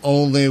will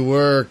only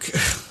work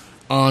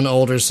on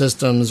older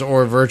systems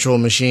or virtual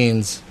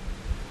machines.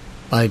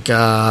 Like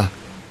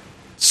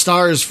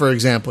Stars, for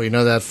example,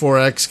 that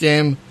 4X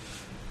game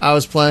I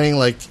was playing,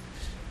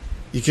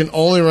 you can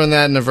only run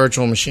that in a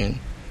virtual machine,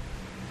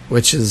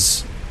 which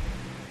is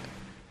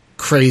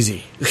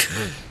crazy.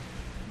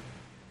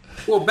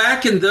 Well,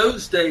 back in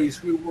those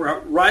days, we were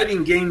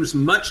writing games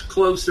much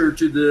closer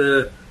to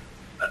the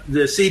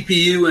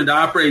CPU and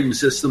operating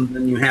system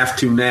than you have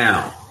to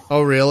now.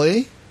 Oh,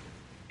 really?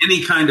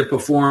 Any kind of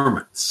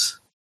performance.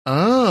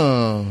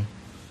 Oh.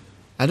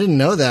 I didn't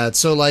know that.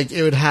 So,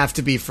 it would have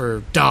to be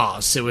for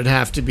DOS. It would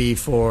have to be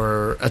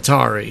for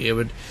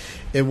Atari.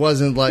 It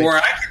wasn't like... Or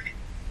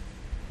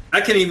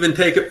I can even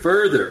take it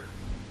further.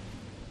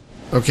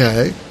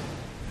 Okay.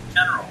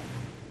 General.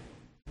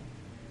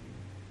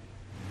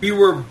 We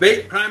were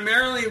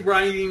primarily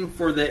writing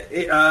for the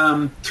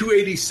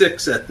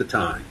 286 at the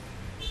time.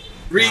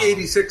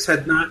 386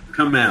 had not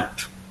come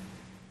out.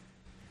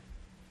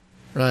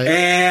 Right.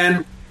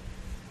 And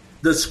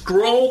to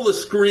scroll the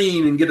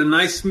screen and get a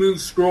nice smooth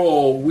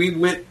scroll, we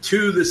went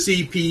to the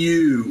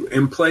CPU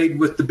and played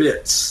with the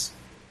bits.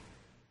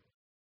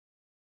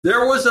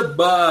 There was a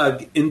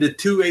bug in the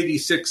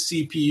 286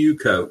 CPU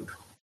code.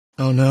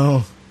 Oh,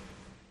 no.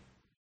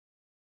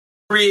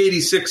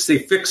 386, they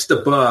fixed the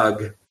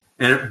bug,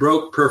 and it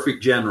broke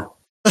Perfect General.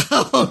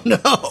 Oh,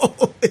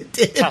 no. It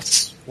did.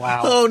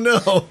 Wow. Oh,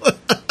 no.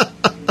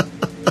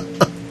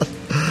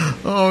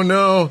 Oh,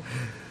 no.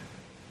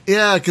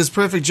 Yeah, because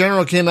Perfect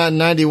General came out in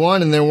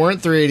 91, and there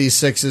weren't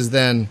 386s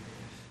then.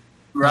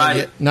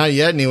 Right. Not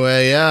yet,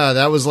 anyway. Yeah,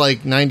 that was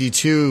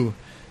 92,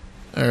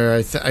 or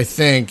I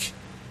think.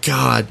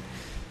 God.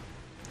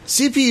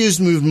 CPUs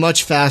moved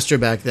much faster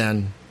back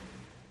then.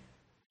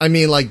 I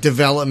mean,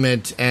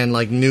 development and,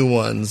 new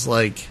ones,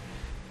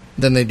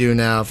 than they do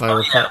now, if I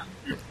recall.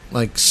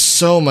 Yeah.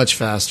 So much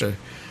faster.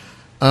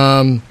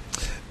 Now,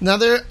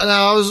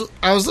 I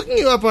was looking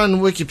you up on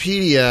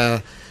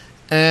Wikipedia,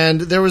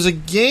 and there was a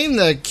game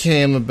that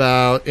came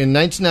about in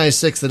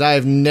 1996 that I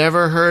have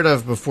never heard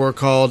of before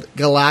called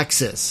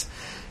Galaxis.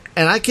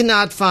 And I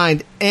cannot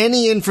find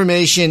any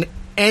information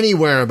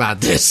anywhere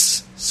about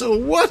this. So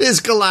what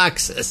is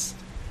Galaxis?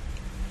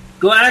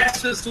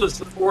 Galaxis was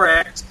the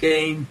 4X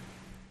game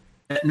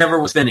that never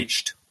was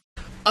finished.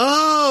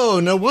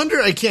 Oh, no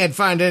wonder I can't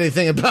find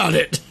anything about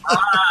it.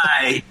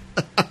 Right.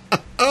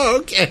 Oh,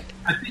 okay.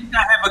 I think I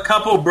have a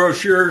couple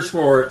brochures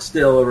for it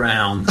still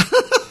around.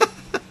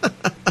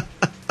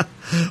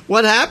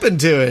 What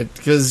happened to it?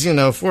 Because,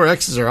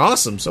 4Xs are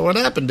awesome, so what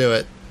happened to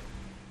it?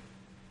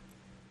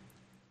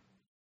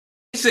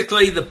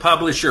 Basically, the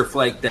publisher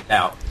flaked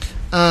out.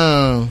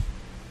 Oh.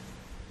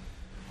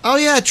 Oh,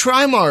 yeah,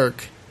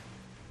 Trimark.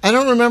 I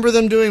don't remember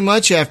them doing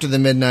much after the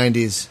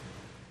mid-90s.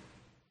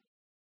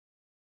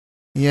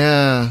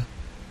 Yeah,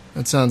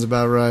 that sounds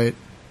about right.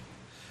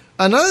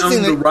 Another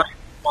thing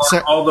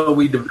that... although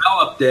we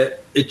developed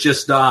it, it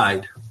just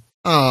died.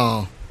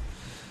 Oh.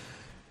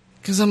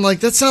 Because I'm like,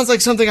 that sounds like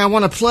something I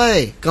want to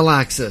play,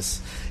 Galaxis.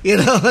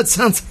 That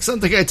sounds like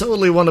something I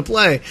totally want to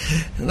play.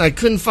 And I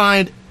couldn't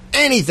find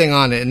anything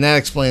on it, and that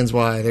explains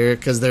why.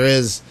 Because there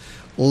is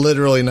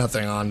literally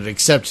nothing on it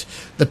except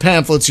the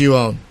pamphlets you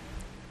own.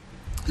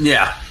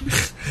 Yeah.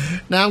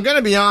 Now, I'm going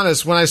to be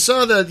honest. When I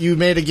saw that you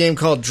made a game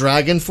called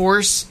Dragon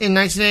Force in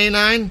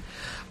 1989,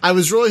 I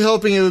was really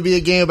hoping it would be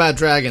a game about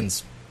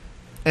dragons.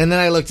 And then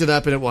I looked it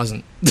up, and it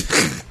wasn't.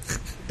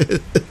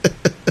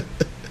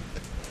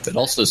 It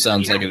also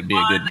sounds like it would be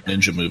a good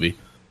ninja movie.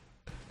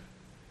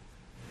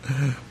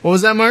 What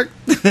was that, Mark?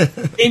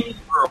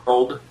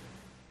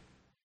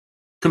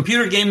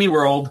 Computer Gaming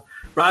World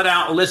brought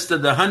out a list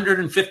of the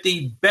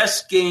 150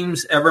 best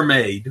games ever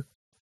made.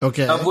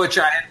 Okay. Of which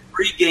I had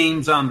 3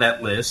 games on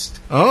that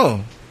list.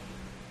 Oh.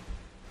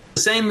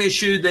 The same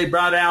issue, they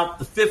brought out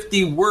the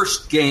 50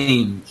 worst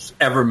games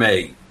ever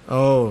made.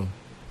 Oh.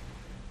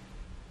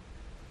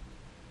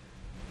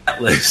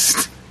 That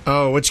list.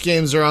 Oh, which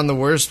games are on the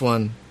worst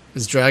one?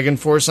 Is Dragon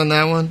Force on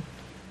that one?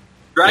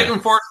 Dragon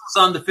Force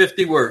was on the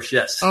 50 worst,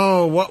 yes.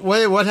 Oh,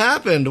 what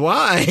happened?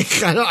 Why?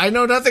 I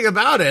know nothing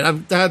about it.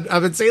 I'm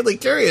insanely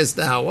curious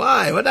now.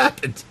 Why? What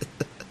happened?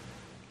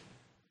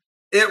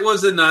 It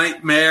was a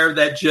nightmare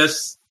that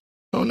just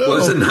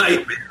was a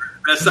nightmare.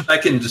 Best I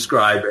can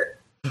describe it.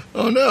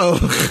 Oh, no.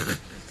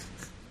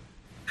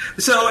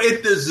 So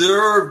it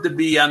deserved to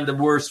be on the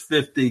worst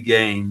 50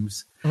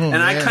 games. And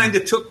man. I kind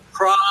of took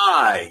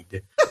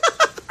pride.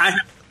 I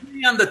have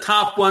 3 on the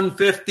top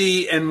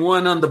 150 and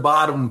 1 on the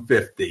bottom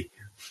 50.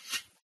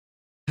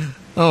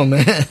 Oh,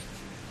 man.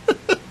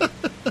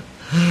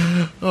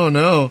 Oh,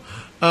 no.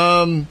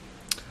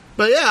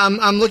 But yeah,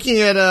 I'm looking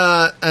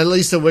at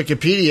least at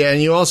Wikipedia,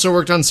 and you also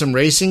worked on some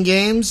racing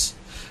games.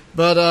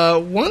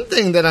 But one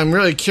thing that I'm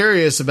really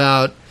curious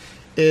about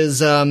is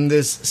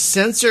this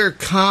Sensor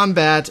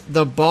Combat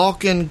the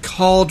Balkan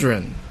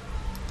Cauldron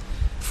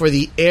for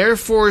the Air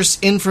Force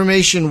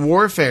Information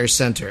Warfare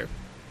Center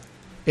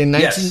in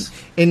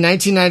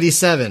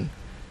 1997.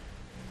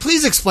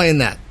 Please explain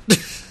that.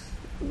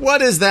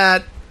 What is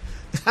that?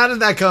 How did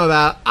that come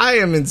about? I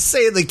am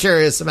insanely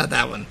curious about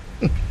that one.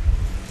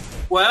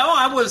 Well,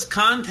 I was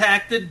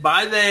contacted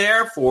by the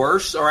Air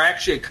Force, or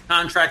actually a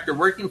contractor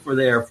working for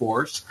the Air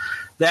Force,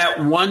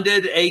 that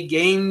wanted a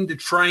game to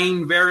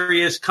train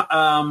various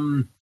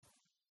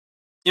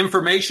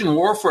information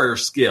warfare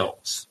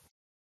skills.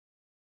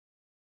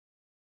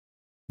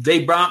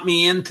 They brought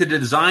me in to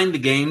design the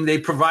game. They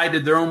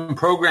provided their own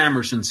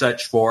programmers and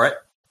such for it.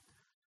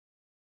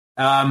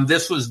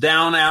 This was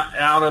down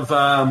out of,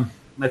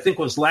 I think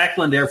it was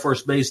Lackland Air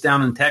Force Base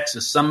down in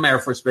Texas, some Air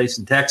Force Base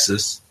in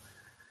Texas.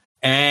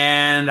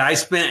 And I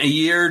spent a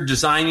year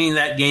designing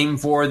that game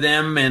for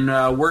them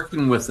and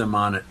working with them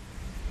on it.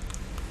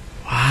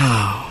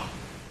 Wow.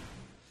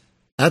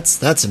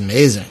 That's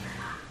amazing.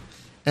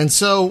 And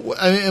so,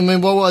 I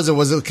mean, what was it?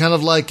 Was it kind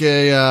of like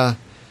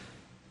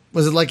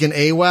was it like an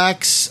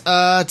AWACS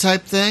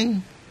type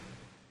thing?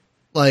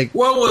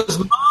 Well, it was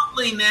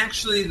modeling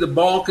actually the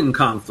Balkan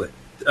conflict,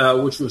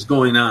 which was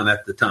going on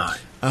at the time.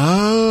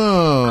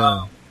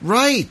 Oh,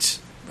 right.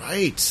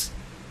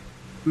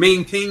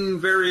 Maintaining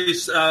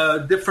various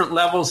different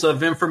levels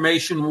of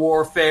information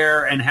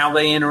warfare and how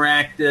they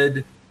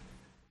interacted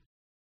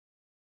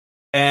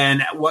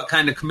and what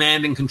kind of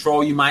command and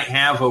control you might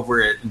have over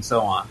it and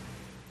so on.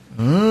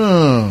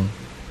 Oh,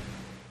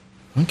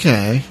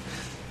 okay.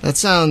 That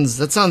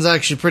sounds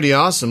actually pretty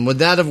awesome. Would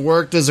that have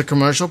worked as a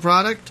commercial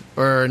product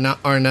or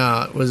not?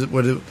 Was it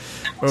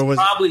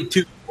probably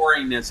too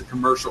boring as a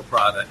commercial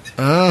product?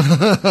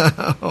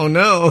 Oh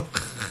no.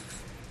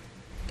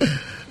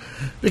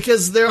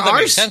 Because there that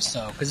makes sense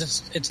though,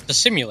 because it's the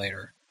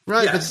simulator,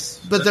 right? Yes,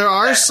 but there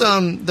are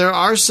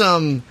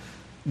some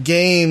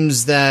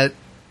games that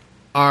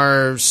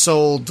are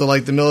sold to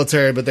like the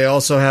military, but they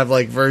also have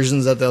like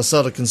versions that they'll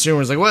sell to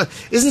consumers. Like what?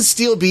 Isn't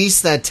Steel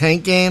Beast that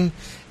tank game?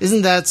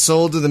 Isn't that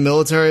sold to the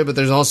military? But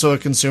there's also a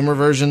consumer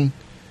version,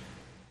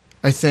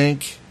 I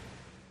think.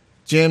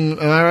 Jim,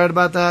 am I right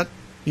about that?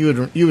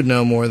 You would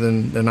know more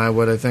than I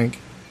would, I think.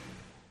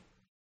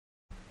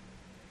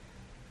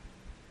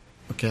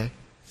 Okay.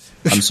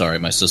 I'm sorry,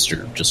 my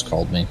sister just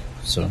called me,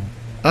 so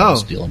I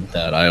was dealing with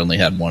that. I only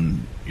had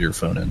one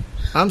earphone in.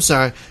 I'm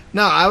sorry.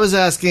 No, I was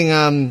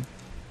asking,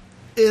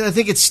 I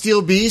think it's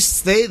Steel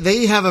Beasts.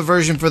 They have a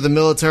version for the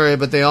military,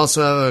 but they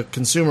also have a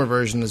consumer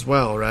version as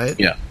well, right?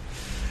 Yeah.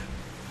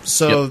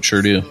 So yep,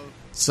 sure do.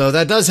 So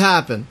that does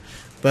happen,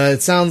 but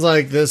it sounds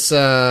like this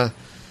the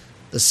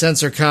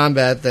sensor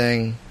combat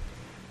thing.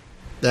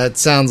 That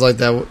sounds like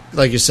that.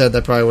 Like you said,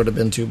 that probably would have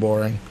been too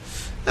boring.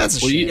 That's a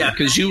shame. Yeah,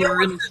 because you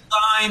were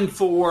designed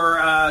for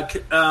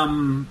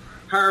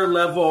higher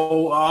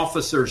level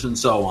officers and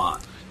so on.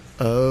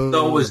 Oh,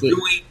 so it was doing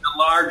the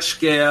large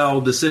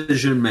scale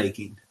decision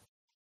making.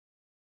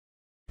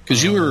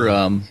 Because you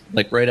were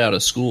like right out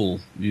of school,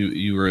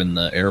 you were in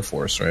the Air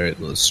Force, right?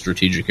 The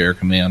Strategic Air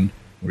Command.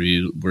 Were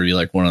you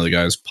like one of the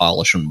guys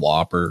polishing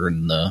Whopper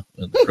in the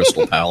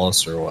Crystal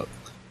Palace or what?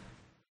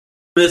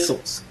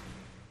 Missiles.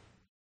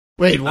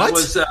 Wait,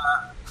 what?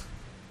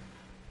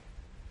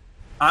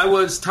 I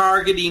was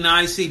targeting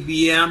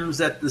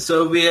ICBMs at the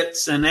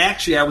Soviets, and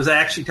actually, I was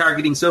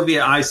targeting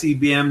Soviet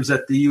ICBMs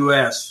at the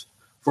U.S.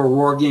 for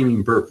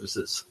wargaming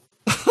purposes.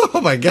 Oh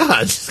my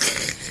God!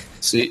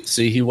 See,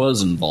 he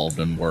was involved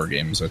in war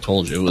games. I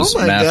told you it was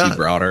Matthew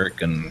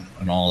Broderick and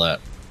all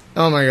that.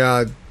 Oh my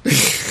God!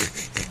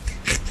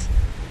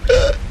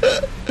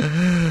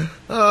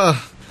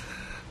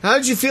 How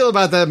did you feel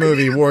about that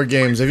movie, War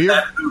Games? Have you?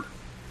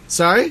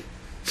 Sorry,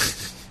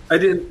 I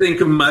didn't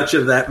think of much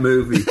of that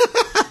movie.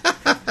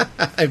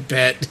 I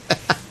bet.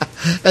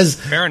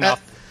 Fair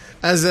enough.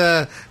 As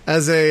a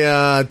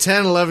 10,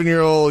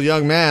 11-year-old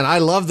young man, I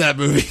loved that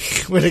movie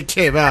when it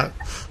came out.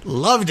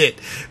 Loved it.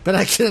 But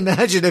I can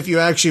imagine if you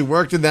actually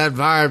worked in that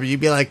environment,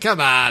 you'd be like,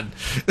 come on.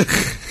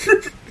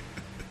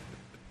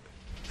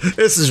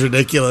 This is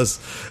ridiculous.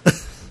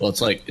 Well,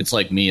 it's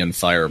like me and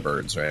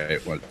Firebirds,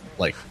 right?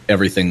 Like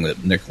everything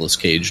that Nicolas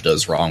Cage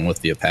does wrong with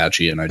the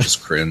Apache, and I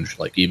just cringe,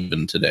 like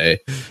even today.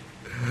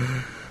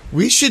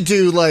 We should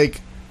do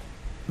like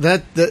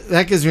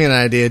that gives me an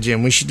idea,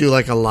 Jim. We should do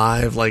like a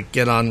live, like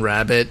get on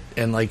Rabbit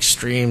and like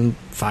stream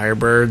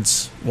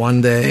Firebirds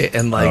one day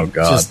and like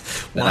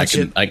just watch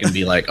it. I can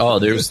be like, oh,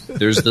 there's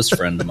this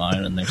friend of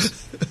mine, and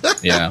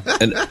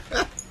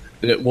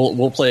and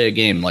we'll play a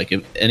game. Like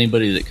if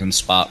anybody that can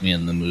spot me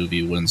in the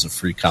movie wins a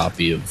free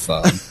copy of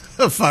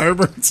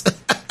Firebirds.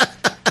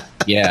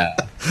 Yeah.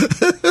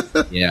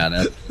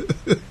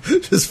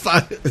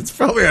 It's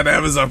probably on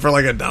Amazon for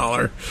like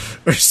 $1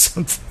 or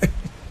something.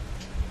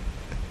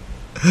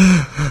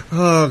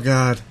 Oh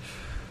God,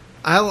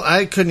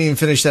 I couldn't even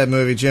finish that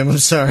movie, Jim. I'm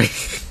sorry.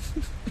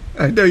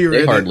 I know you were.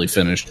 They hardly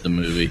finished the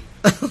movie.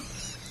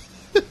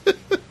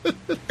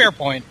 Fair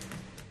point.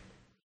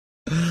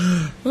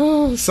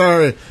 Oh,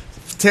 sorry.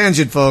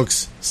 Tangent,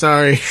 folks.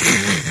 Sorry.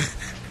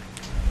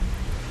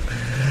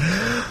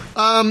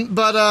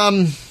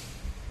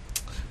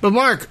 But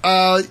Mark,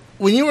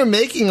 when you were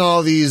making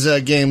all these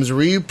games,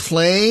 were you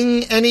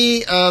playing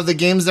any of the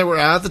games that were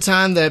out at the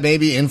time that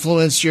maybe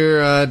influenced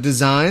your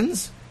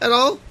designs at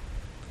all?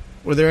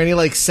 Were there any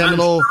like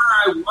seminal?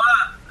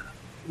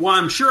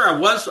 I'm sure I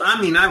was.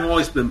 I mean, I've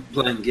always been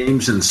playing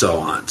games and so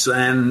on.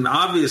 And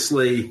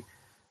obviously,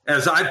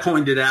 as I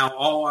pointed out,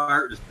 all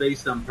art is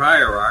based on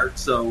prior art.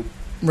 So,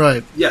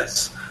 right.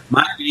 Yes,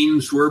 my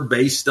games were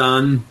based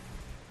on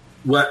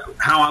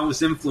how I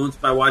was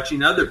influenced by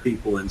watching other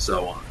people and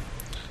so on.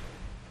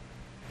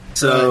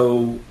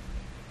 So,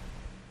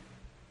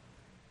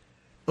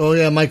 oh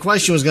yeah, my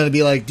question was going to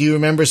be like, do you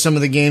remember some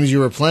of the games you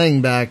were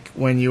playing back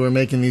when you were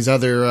making these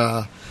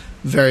other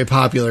very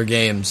popular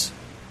games?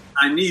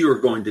 I knew you were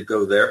going to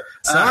go there.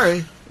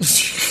 Sorry.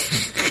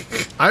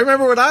 I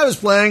remember what I was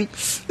playing.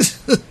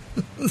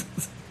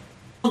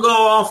 I'll go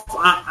off.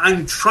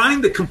 I'm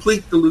trying to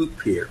complete the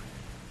loop here.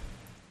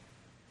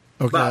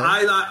 Okay. But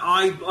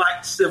I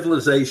like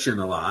Civilization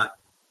a lot.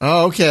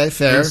 Oh, okay,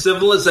 fair. And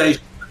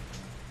Civilization,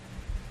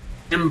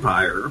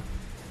 Empire.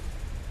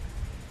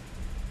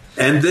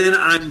 And then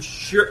I'm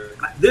sure,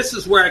 this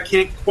is where I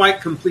can't quite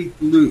complete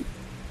the loop.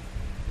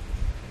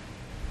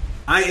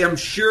 I am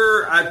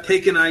sure I've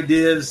taken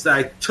ideas that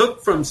I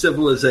took from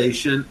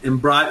Civilization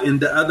and brought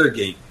into other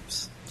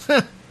games.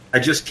 I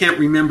just can't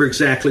remember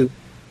exactly.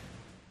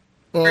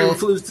 Well,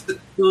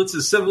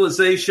 influences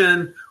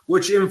Civilization,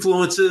 which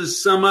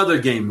influences some other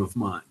game of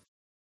mine.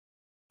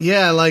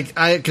 Yeah,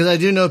 because I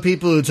do know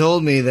people who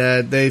told me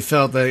that they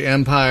felt that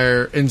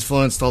Empire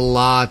influenced a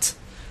lot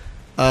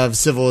of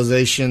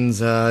Civilization's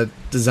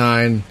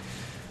design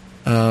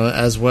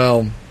as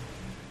well.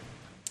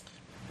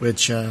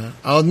 Which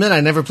I'll admit,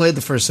 I never played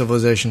the first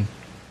Civilization.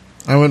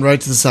 I went right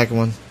to the second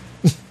one.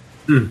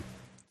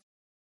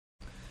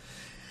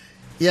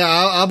 Yeah,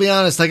 I'll be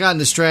honest. I got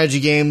into strategy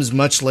games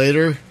much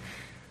later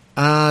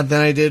than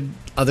I did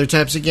other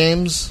types of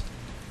games.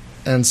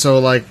 And so,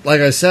 like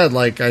I said,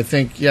 I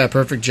think,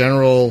 Perfect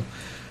General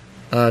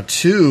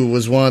 2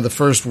 was one of the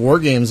first war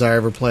games I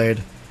ever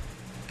played,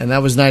 and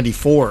that was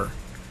 94.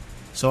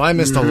 So I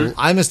missed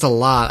a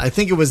lot. I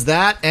think it was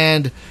that,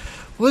 and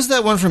what was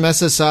that one from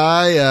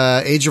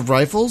SSI, Age of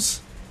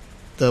Rifles,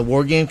 the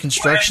war game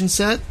construction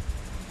set?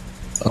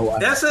 Oh,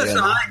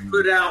 SSI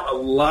put out a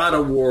lot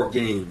of war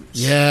games.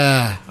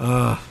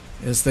 Yeah,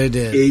 yes they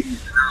did. 80s and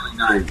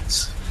early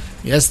 90s.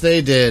 Yes,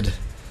 they did.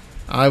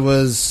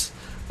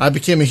 I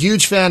became a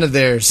huge fan of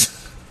theirs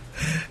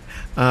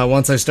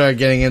once I started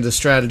getting into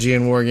strategy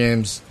and war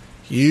games.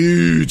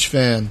 Huge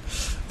fan.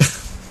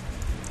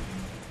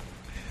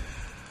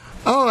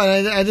 Oh,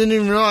 and I didn't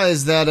even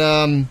realize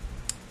that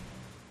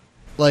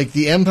like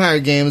the Empire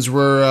games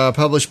were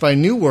published by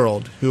New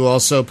World, who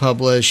also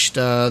published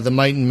the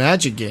Might and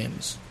Magic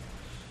games,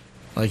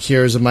 like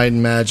Heroes of Might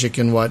and Magic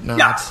and whatnot.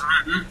 Yeah.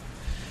 Mm-hmm.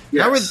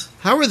 Yes.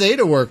 How were they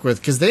to work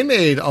with? Because they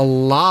made a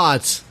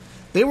lot.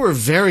 They were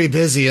very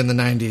busy in the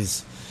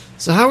 90s.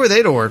 So how were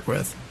they to work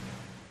with?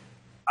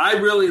 I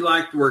really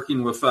liked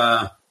working with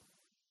a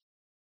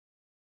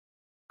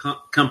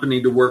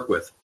company to work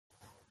with.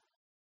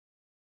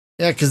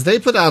 Yeah, because they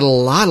put out a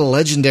lot of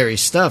legendary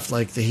stuff,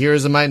 like the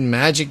Heroes of Might and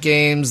Magic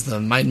games, the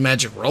Might and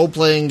Magic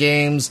role-playing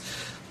games.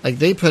 Like,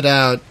 they put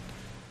out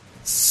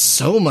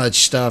so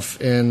much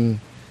stuff in...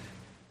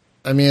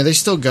 I mean, are they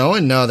still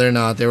going? No, they're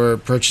not. They were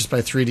purchased by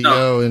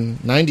 3DO in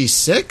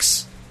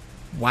 96?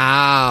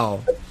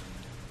 Wow.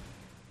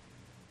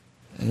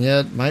 And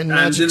yet, Might and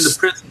Magic... And then the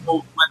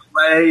principles went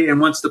away, and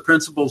once the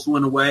principles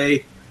went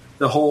away,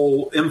 the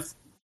whole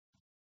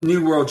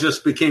New World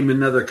just became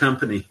another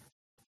company.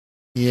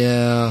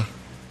 Yeah.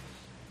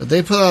 But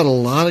they put out a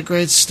lot of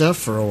great stuff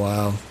for a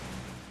while.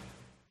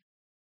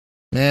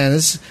 Man,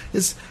 this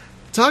is...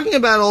 Talking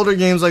about older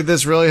games like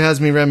this really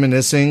has me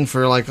reminiscing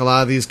for like a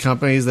lot of these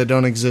companies that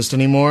don't exist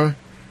anymore.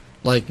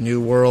 Like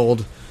New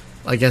World,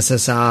 like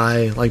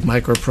SSI, like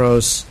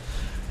Microprose.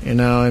 You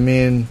know, I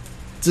mean,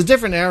 it's a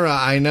different era,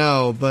 I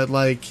know, but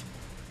like,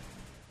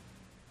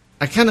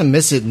 I kind of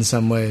miss it in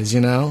some ways, you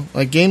know?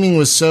 Like, gaming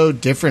was so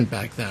different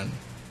back then.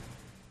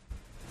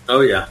 Oh,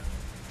 yeah.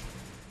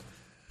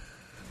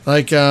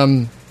 Like,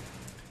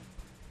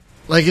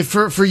 if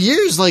for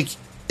years, like,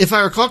 if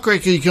I recall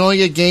correctly, you can only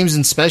get games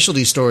in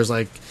specialty stores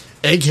like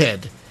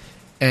Egghead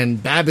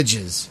and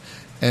Babbage's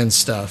and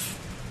stuff.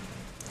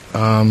 For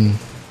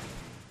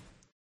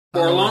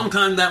a long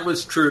time, that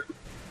was true.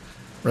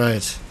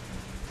 Right.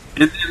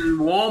 And then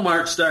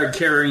Walmart started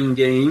carrying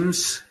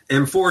games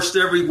and forced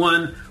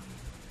everyone.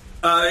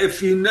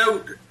 If you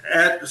note,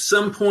 at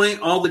some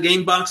point, all the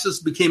game boxes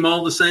became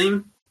all the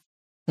same.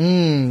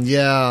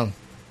 Yeah.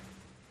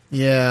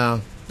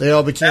 Yeah. They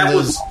all became That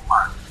those... was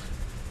Walmart.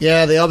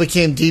 Yeah, they all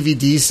became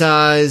DVD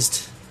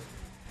sized,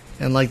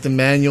 and like the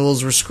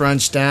manuals were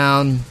scrunched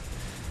down,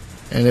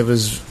 and it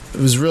was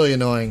really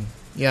annoying.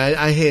 Yeah,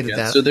 I hated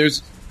that. So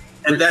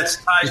and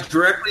that's tied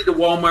directly to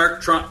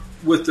Walmart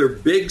with their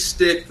big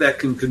stick that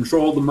can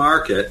control the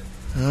market.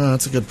 Oh,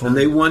 that's a good point. And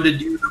they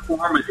wanted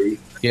uniformity.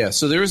 Yeah,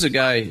 so there was a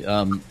guy.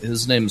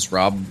 His name's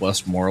Rob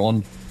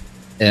Westmoreland,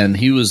 and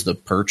he was the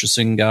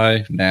purchasing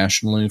guy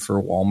nationally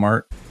for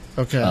Walmart.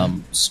 Okay.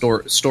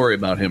 Story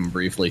about him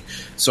briefly.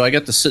 So I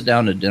got to sit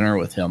down to dinner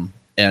with him,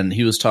 and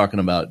he was talking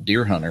about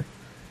Deer Hunter,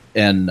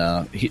 and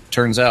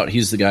turns out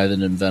he's the guy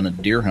that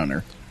invented Deer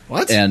Hunter.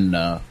 What? And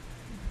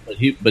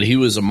but he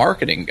was a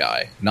marketing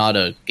guy, not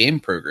a game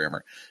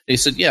programmer. He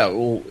said, yeah,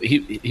 well,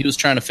 he was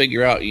trying to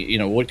figure out, you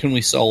know, what can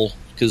we sell,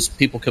 because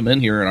people come in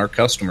here and our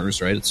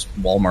customers, right? It's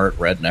Walmart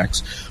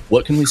rednecks.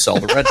 What can we sell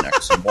to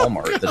rednecks in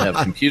Walmart that have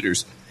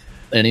computers?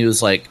 And he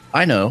was like,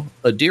 I know,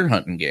 a deer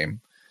hunting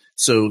game.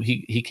 So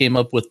he came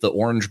up with the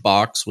orange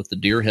box with the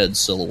deer head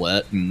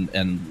silhouette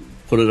and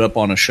put it up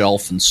on a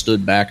shelf and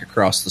stood back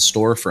across the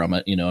store from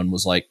it, you know, and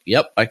was like,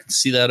 yep, I can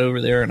see that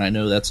over there, and I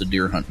know that's a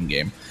deer hunting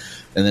game.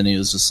 And then he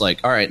was just like,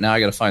 all right, now I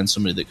got to find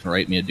somebody that can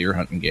write me a deer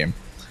hunting game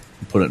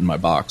and put it in my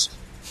box.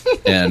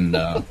 And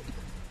the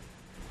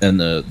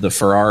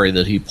Ferrari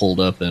that he pulled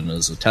up in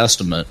is a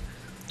testament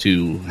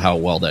to how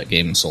well that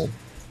game sold.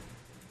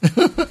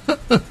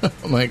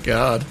 Oh my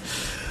God.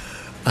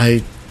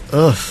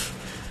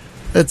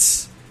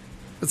 It's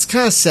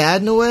kind of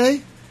sad in a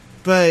way,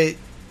 but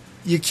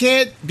you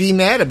can't be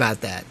mad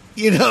about that.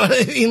 You know what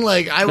I mean?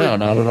 Like, No,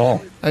 not at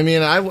all. I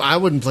mean, I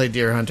wouldn't play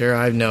Deer Hunter.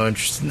 I have no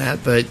interest in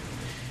that, but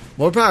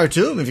more power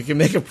to him if you can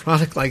make a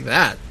product like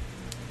that.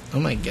 Oh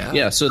my God.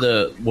 Yeah,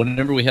 so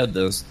whenever we had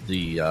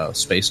the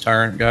Space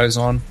Tyrant guys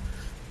on,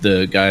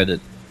 the guy that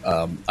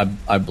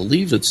I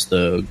believe it's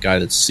the guy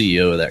that's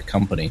CEO of that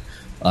company,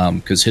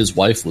 because his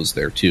wife was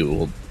there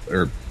too,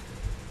 or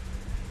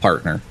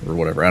partner or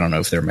whatever. I don't know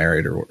if they're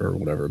married or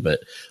whatever,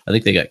 but I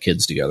think they got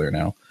kids together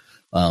now.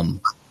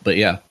 But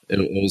yeah, it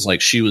was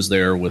like she was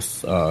there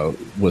with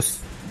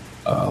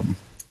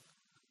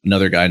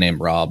another guy named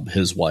Rob,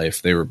 his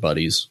wife. They were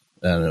buddies,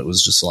 and it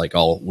was just like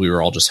we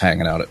were all just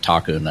hanging out at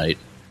taco night.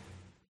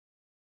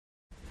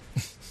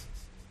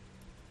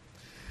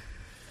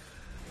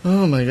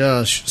 Oh my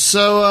gosh.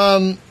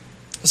 So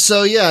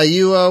yeah,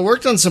 you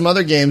worked on some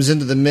other games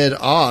into the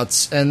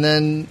mid-aughts, and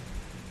then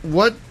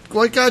what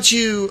got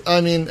you,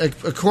 I mean,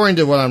 according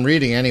to what I'm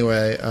reading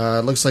anyway,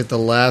 it looks like the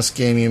last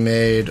game you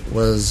made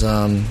was,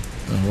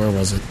 where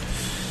was it?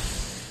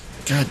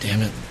 God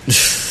damn it.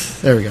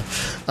 There we go.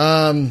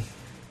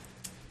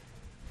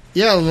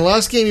 Yeah, the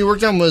last game you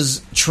worked on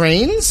was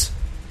Trains?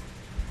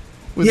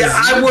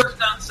 I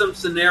worked on some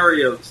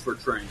scenarios for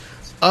Trains.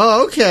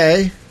 Oh,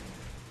 okay.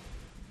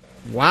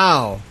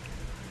 Wow.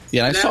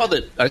 Yeah, I saw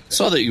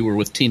that you were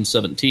with Team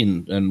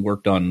 17 and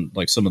worked on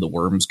like some of the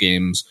Worms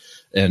games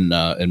and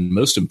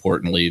most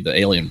importantly the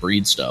Alien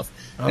Breed stuff.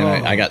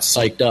 And I got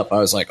psyched up. I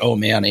was like, "Oh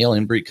man,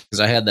 Alien Breed!" Because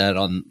I had that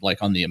on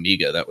the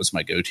Amiga. That was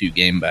my go-to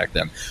game back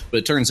then. But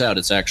it turns out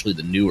it's actually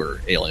the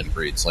newer Alien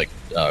Breeds, like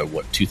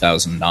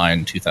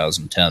 2009,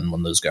 2010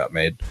 when those got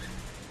made.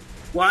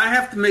 Well, I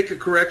have to make a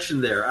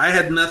correction there. I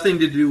had nothing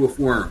to do with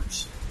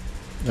Worms.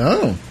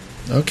 Oh,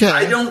 okay.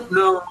 I don't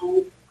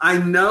know. I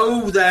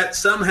know that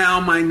somehow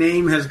my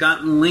name has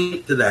gotten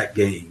linked to that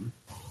game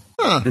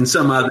and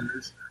some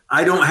others.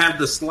 I don't have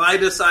the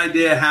slightest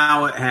idea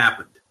how it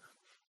happened.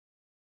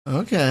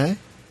 Okay.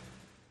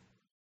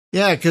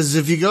 Yeah, because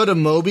if you go to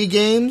Moby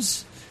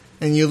Games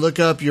and you look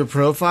up your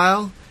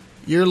profile,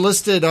 you're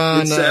listed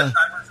on... It says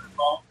I was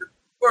involved in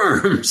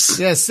Worms.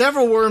 Yeah,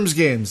 several Worms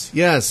games.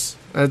 Yes.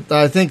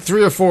 I think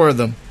 3 or 4 of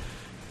them.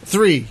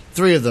 Three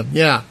of them,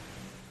 yeah.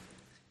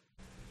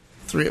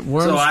 3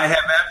 Worms. So I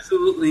have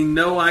absolutely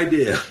no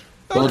idea.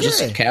 Well, Okay.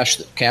 just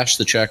cash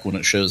the check when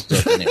it shows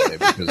up anyway.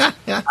 Because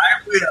I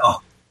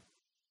will.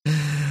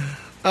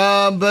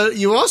 But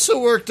you also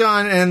worked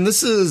on, and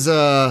this is,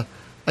 I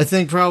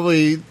think,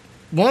 probably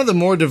one of the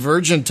more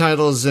divergent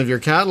titles of your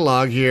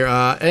catalog here,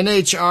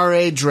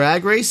 NHRA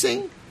Drag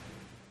Racing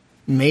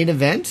Main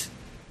Event.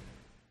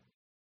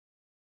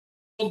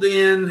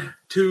 In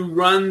to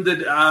run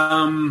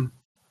the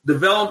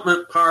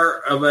development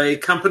part of a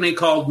company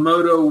called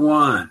Moto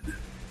One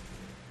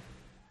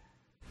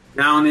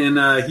down in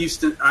Dallas,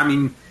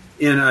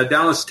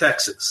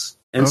 Texas.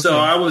 And so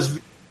I was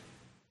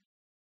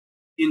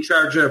in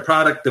charge of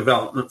product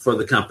development for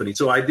the company.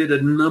 So I did a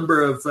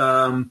number of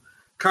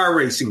car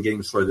racing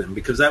games for them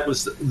because that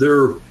was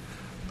their...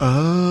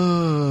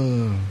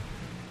 Oh.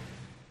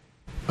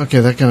 Okay,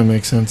 that kind of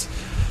makes sense.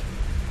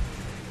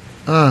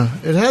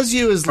 It has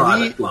you as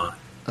product lead. line.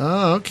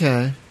 Oh,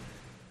 okay.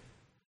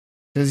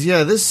 Because you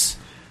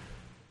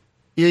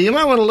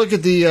might want to look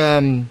at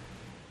the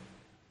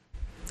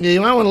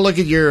you might want to look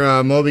at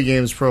your Moby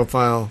Games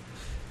profile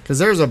because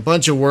there's a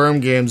bunch of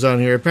Worm games on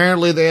here.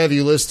 Apparently, they have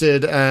you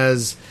listed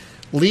as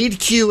lead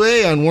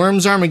QA on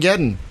Worms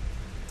Armageddon.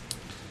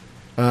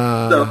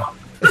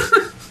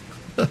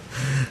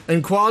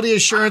 And quality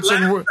assurance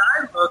Last on. time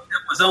I looked, it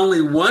was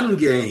only one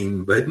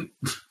game, but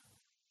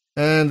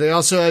And they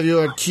also have you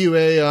at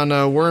QA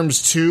on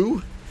Worms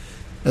 2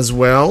 as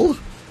well.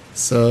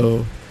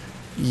 So,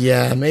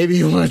 yeah, maybe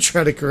you want to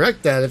try to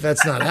correct that if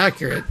that's not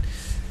accurate.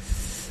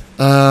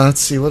 Let's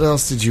see, what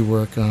else did you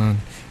work on?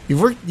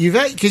 You've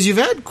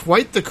had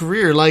quite the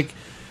career. Like,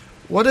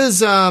 what is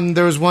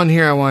there was one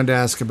here I wanted to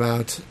ask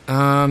about.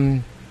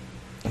 No.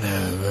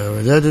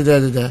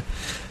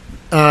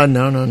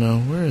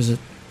 Where is it?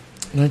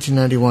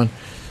 1991.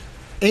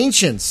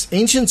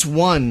 Ancients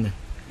 1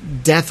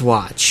 Death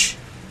Watch.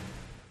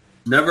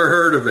 never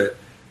heard of it.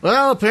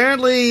 Well,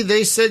 apparently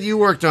they said you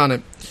worked on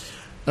it.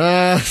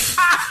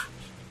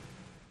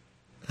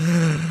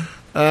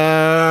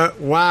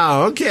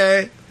 Wow,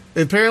 okay.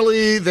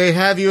 Apparently they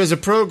have you as a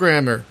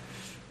programmer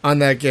on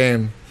that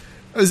game.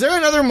 Is there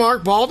another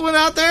Mark Baldwin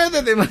out there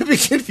that they might be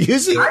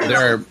confusing?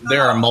 there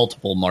are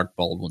multiple Mark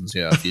Baldwins,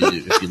 yeah, if you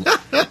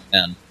look at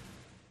them.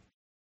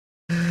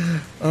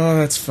 Oh,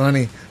 that's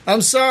funny.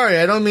 I'm sorry.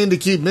 I don't mean to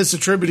keep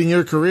misattributing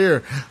your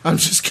career. I'm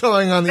just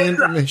going on the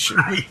information.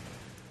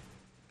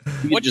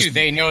 What do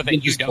they know that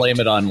you just don't? blame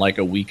it on like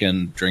a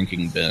weekend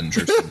drinking binge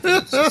or something.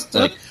 It's just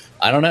like,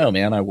 I don't know,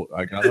 man. I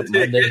got up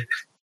Monday.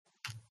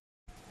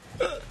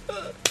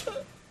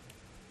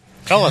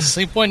 Fell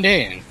asleep one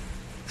day, and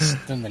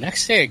then the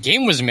next day a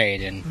game was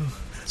made, and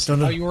Don't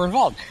know. how you were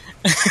involved.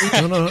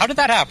 Don't know. How did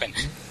that happen?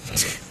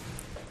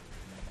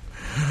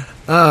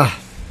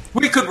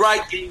 We could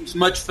write games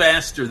much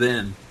faster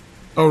then.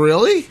 Oh,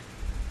 really?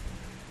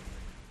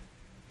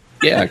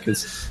 Yeah,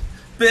 because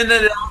Spin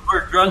it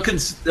over drunken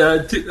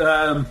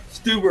Stuber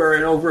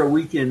and over a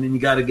weekend, and you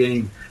got a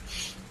game.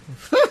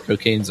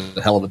 cocaine's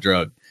a hell of a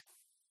drug.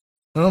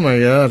 Oh, my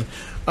God.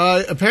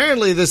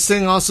 Apparently, this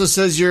thing also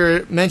says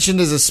you're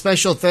mentioned as a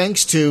special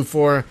thanks to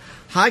for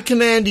High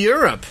Command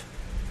Europe,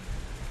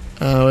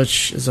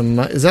 which is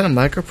is that a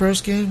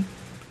Microprose game?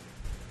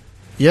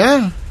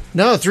 Yeah.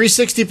 No,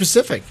 360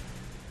 Pacific.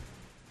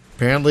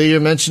 Apparently, you're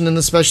mentioned in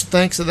the special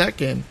thanks of that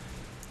game.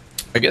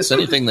 I guess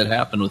anything that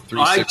happened with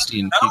 360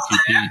 and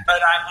PQP.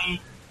 But I mean,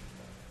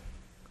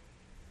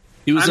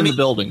 He was in the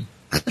building.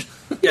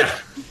 yeah.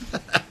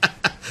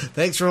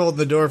 Thanks for holding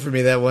the door for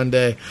me that one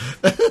day.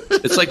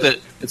 It's like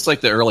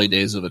the early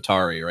days of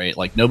Atari, right?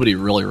 Like nobody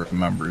really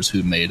remembers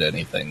who made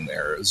anything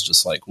there. It was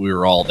just like we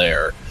were all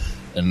there,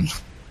 and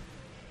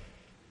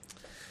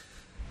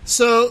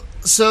So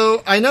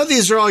I know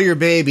these are all your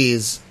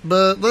babies,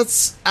 but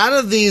let's out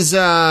of these,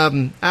 out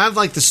of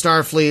like the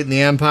Starfleet and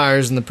the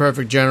Empires and the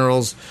Perfect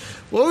Generals,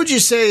 what would you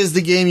say is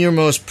the game you're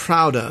most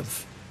proud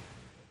of?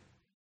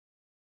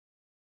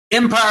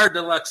 Empire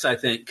Deluxe, I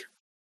think.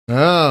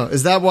 Oh,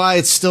 is that why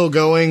it's still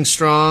going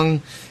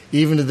strong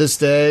even to this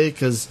day?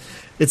 Because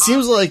it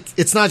seems like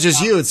it's not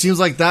just you. It seems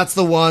like that's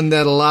the one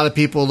that a lot of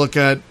people look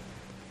at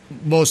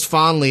most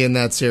fondly in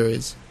that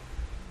series.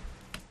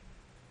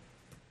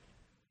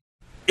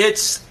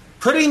 it's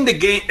putting a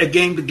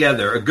game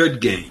together, a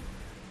good game,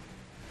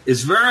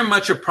 is very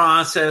much a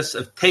process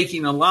of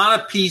taking a lot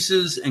of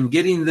pieces and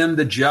getting them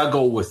to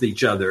juggle with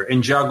each other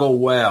and juggle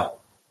well.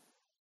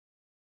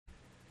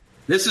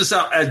 This is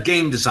a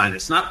game design.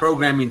 It's not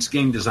programming, it's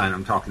game design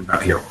I'm talking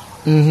about here.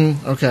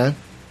 Mm-hmm. Okay.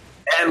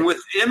 And with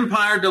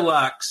Empire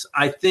Deluxe,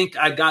 I think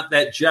I got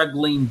that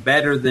juggling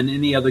better than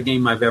any other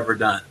game I've ever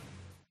done.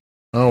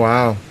 Oh,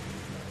 wow.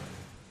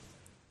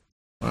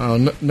 Wow,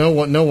 no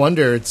wonder no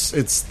wonder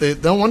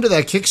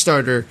that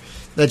Kickstarter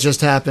that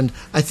just happened.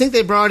 I think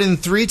they brought in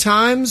 3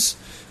 times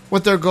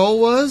what their goal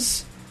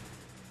was.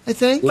 I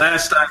think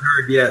last I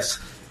heard, yes.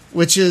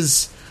 Which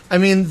is, I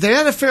mean, they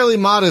had a fairly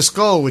modest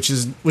goal, which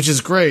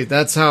is great.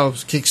 That's how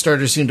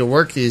Kickstarter seem to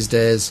work these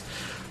days.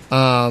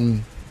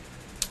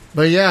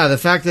 But yeah, the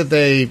fact that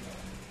they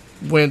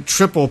went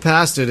triple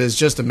past it is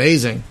just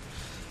amazing.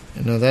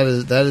 You know,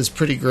 that is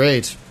pretty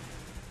great.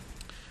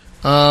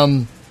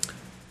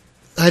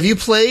 Have you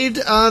played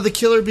the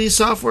Killer Bee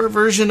software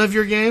version of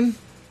your game?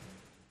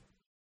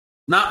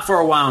 Not for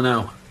a while,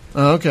 no.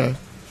 Oh, okay.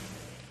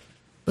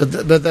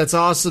 But that's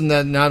awesome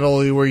that not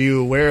only were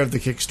you aware of the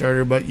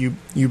Kickstarter, but you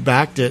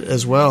backed it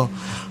as well.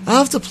 I'll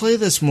have to play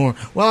this more.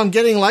 Well, I'm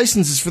getting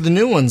licenses for the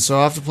new ones, so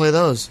I'll have to play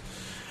those.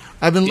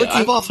 I've been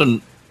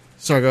looking...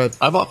 Sorry, go ahead.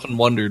 I've often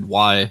wondered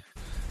why,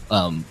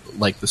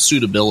 like, the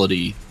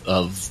suitability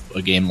of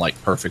a game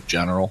like Perfect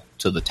General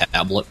to the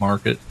tablet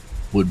market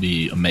would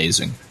be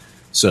amazing.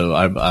 So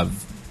I've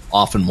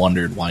often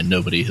wondered why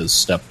nobody has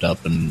stepped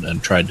up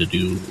and tried to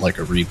do like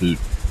a reboot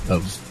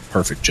of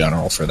Perfect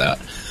General for that.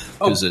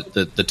 Because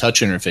the touch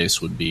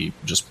interface would be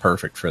just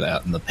perfect for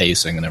that, and the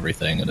pacing and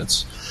everything. And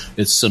it's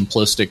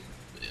simplistic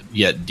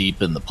yet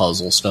deep in the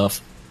puzzle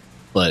stuff.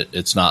 But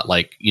it's not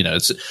like, you know,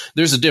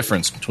 there's a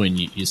difference between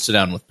you sit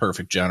down with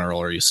Perfect General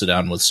or you sit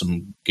down with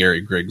some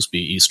Gary Grigsby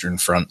Eastern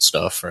Front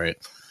stuff, right?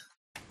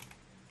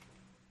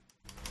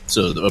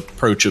 So the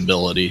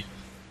approachability.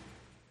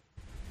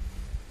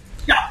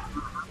 Yeah.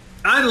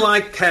 I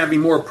liked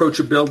having more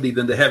approachability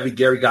than the heavy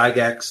Gary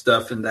Gygax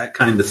stuff and that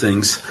kind of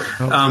things.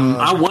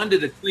 I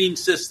wanted a clean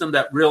system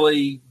that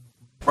really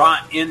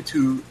brought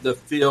into the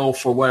feel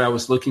for what I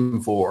was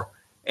looking for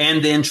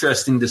and the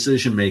interesting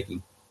decision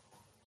making.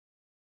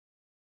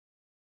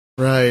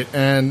 Right,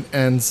 and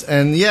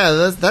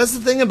yeah, that's the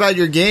thing about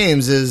your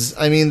games is,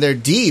 I mean, they're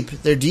deep,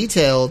 they're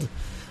detailed,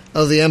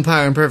 of the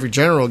Empire and Perfect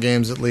General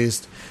games at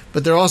least,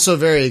 but they're also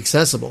very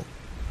accessible.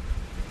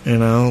 You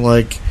know,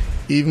 like,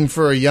 even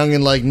for a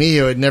youngin' like me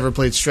who had never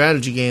played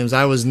strategy games,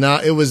 it was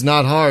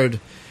not hard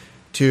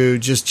to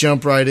just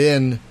jump right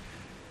in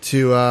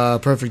to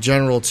Perfect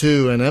General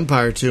 2 and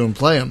Empire 2 and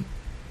play them.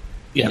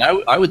 Yeah,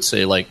 and I would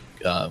say, like,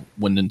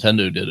 when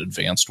Nintendo did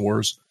Advanced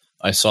Wars,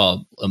 I saw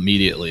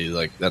immediately,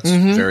 like, that's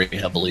very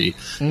heavily,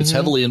 it's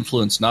heavily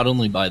influenced not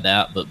only by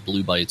that, but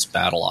Blue Byte's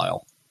Battle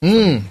Isle,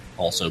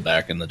 also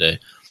back in the day.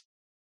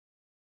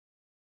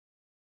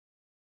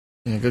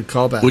 Yeah, good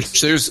callback. Which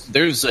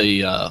there's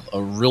a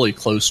really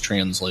close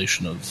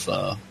translation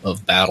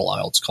of Battle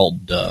Isle. It's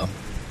called Good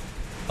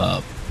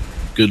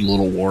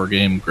Little War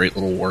Game, Great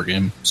Little War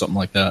Game, something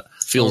like that.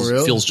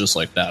 Feels just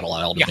like Battle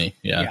Isle to me.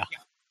 Yeah.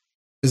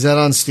 Is that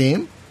on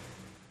Steam?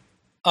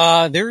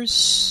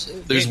 There's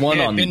one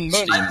on Steam.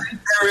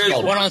 There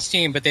is one on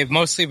Steam, but they've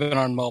mostly been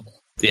on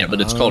mobile. Yeah, but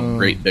it's called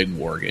Great Big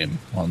War Game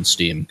on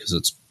Steam because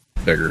it's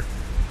bigger.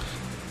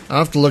 I'll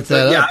have to look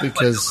that up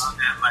because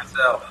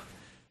myself.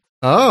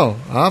 Oh,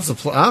 I'll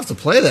have to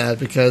play that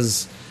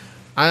because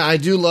I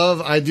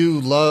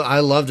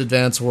loved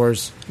Advanced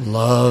Wars.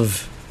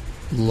 Loved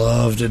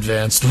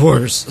Advanced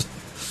Wars.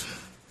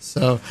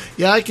 So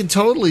yeah, I can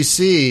totally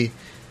see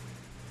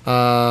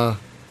the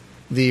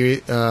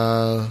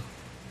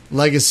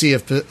legacy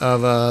of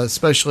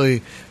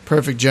especially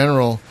Perfect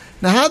General.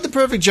 Now, how'd the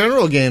Perfect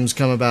General games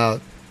come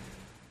about?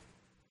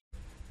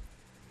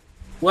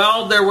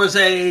 Well, there was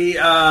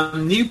a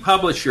new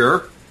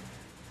publisher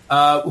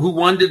who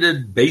wanted to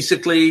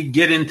basically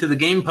get into the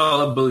game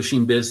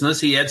publishing business.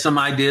 He had some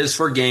ideas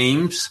for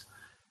games,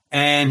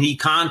 and he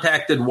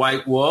contacted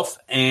White Wolf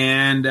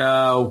and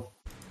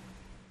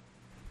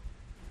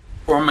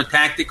form a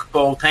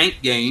tactical tank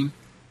game.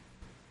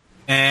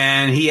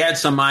 And he had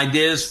some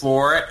ideas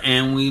for it,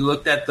 and we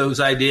looked at those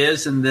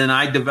ideas, and then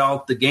I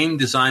developed the game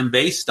design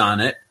based on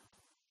it.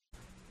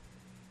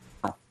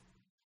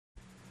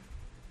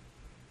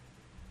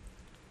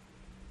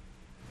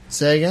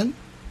 Say again?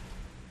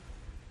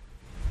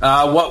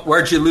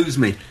 Where'd you lose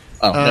me?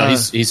 Oh, no,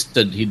 he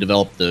said he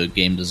developed the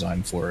game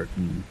design for it,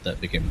 and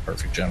that became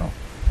Perfect General.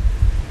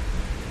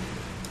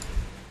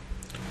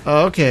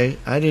 Oh, okay.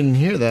 I didn't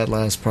hear that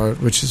last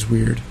part, which is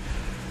weird.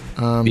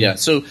 Yeah,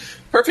 so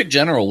Perfect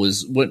General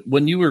was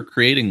when you were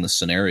creating the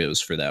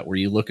scenarios for that. Were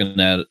you looking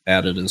at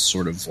it as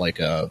sort of like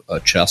a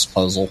chess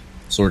puzzle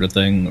sort of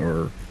thing,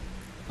 or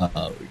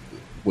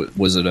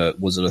was it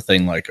a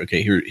thing like,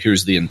 okay,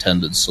 here's the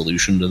intended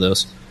solution to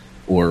this,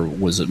 or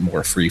was it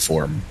more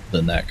freeform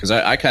than that? Because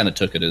I kind of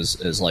took it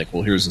as like,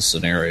 well, here's a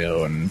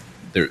scenario, and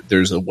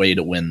there's a way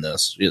to win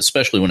this,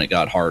 especially when it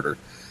got harder.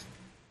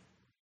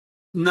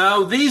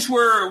 No,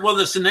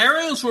 the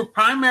scenarios were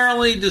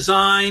primarily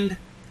designed,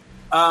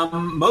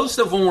 most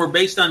of them were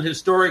based on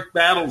historic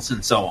battles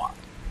and so on.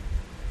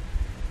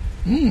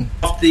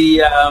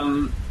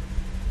 The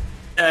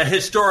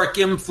historic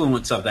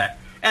influence of that.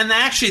 And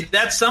actually,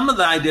 that's some of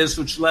the ideas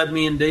which led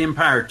me into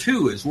Empire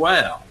 2 as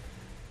well.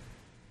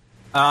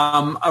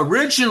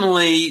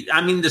 Originally,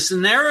 the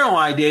scenario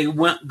idea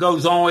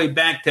goes all the way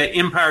back to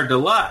Empire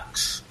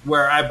Deluxe,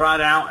 where I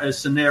brought out a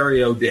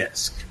scenario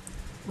disc.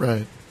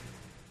 Right.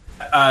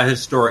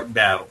 Historic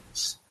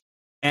battles.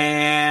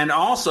 And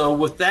also,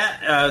 with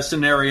that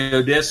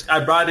scenario disc,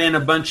 I brought in a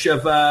bunch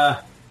of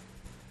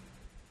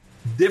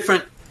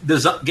different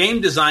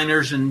game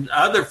designers and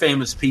other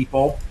famous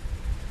people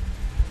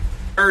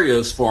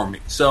scenarios for me.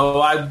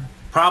 So I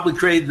probably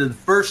created the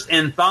first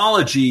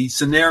anthology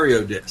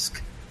scenario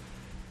disc.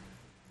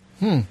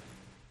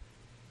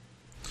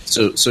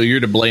 So you're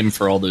to blame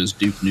for all those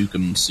Duke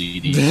Nukem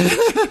CDs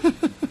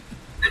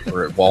that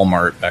were at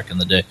Walmart back in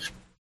the day.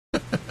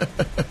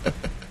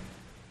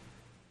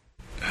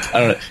 I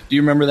don't know. Do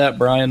you remember that,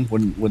 Brian?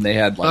 When they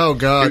had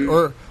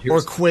or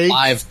Quake,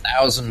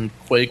 5,000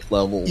 Quake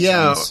levels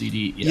on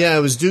CD? Yeah,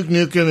 it was Duke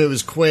Nukem. It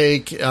was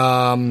Quake.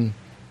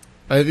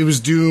 It was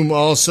Doom.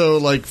 Also,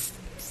 like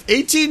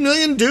 18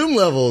 million Doom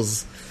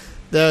levels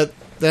that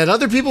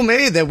other people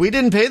made that we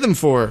didn't pay them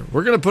for.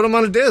 We're going to put them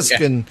on a disc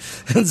and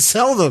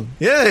sell them.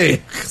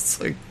 Yay! It's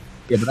like,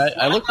 yeah, but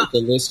I looked at the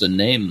list of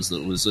names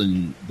that was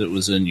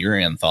in your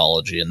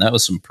anthology, and that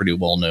was some pretty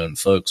well known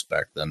folks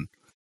back then.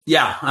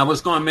 Yeah, I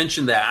was going to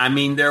mention that.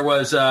 There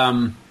was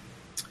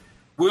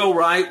Will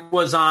Wright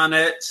was on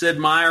it, Sid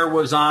Meier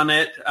was on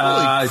it,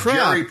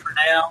 Jerry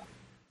Purnell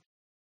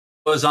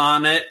was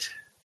on it.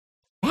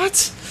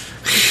 What?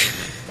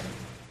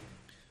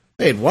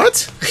 Wait,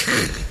 what?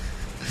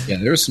 Yeah,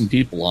 there's some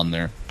people on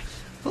there.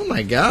 Oh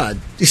my god!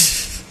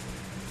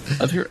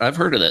 I've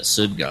heard of that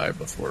Sid guy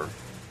before.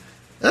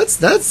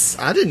 That's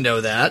I didn't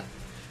know that.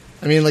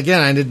 Again,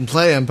 I didn't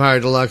play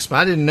Empire Deluxe, but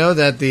I didn't know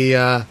that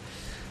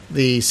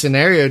the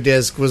scenario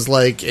disc was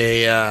like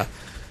a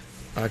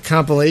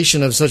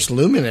compilation of such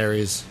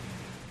luminaries.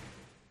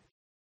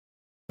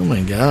 Oh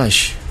my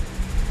gosh!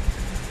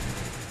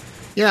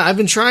 Yeah, I've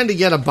been trying to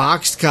get a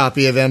boxed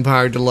copy of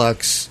Empire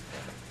Deluxe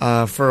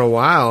for a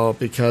while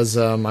because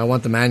I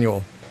want the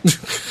manual.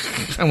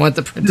 I want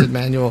the printed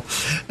manual,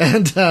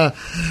 and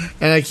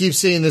I keep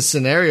seeing this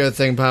scenario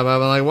thing pop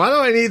up. I'm like, why do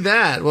I need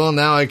that? Well,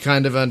 now I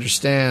kind of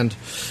understand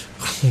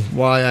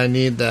why I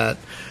need that.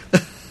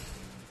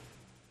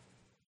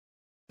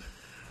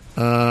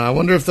 I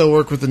wonder if they'll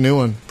work with the new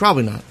one.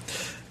 Probably not.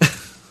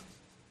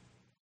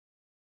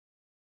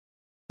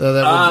 So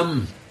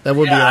that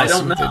would be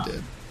awesome if they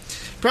did.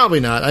 Probably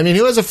not.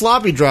 Who has a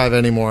floppy drive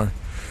anymore?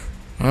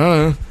 I don't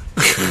know.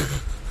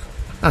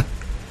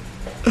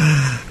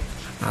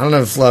 I don't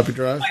have a floppy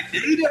drive. My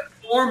data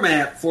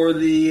format for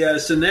the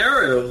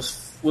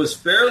scenarios was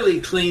fairly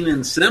clean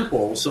and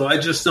simple, so I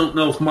just don't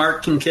know if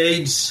Mark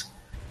Kincaid's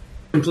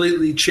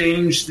completely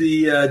changed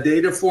the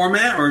data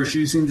format or is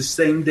using the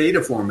same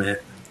data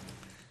format.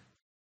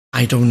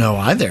 I don't know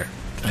either.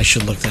 I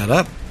should look that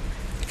up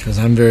because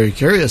I'm very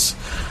curious.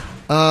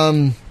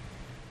 So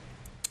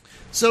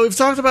we've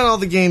talked about all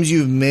the games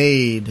you've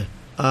made,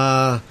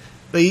 but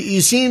you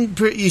seem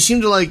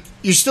to like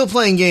you're still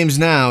playing games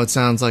now. It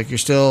sounds like you're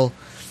still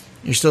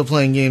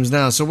playing games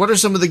now. So what are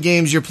some of the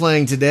games you're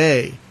playing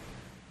today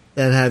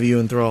that have you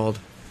enthralled?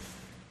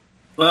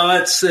 Well,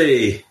 let's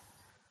see.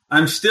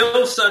 I'm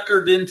still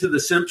suckered into The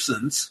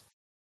Simpsons.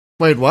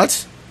 Wait,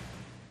 what?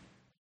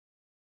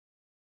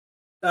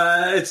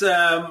 It's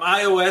an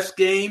iOS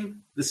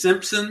game, The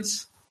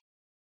Simpsons.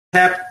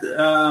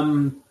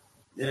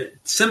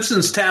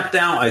 Simpsons Tapped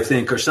Out, I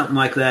think, or something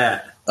like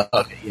that.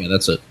 Okay, yeah,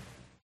 that's it.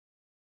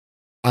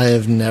 I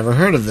have never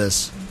heard of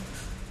this.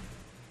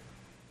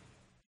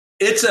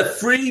 It's a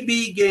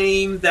freebie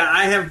game that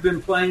I have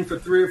been playing for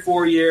 3 or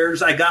 4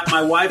 years. I got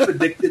my wife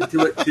addicted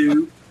to it,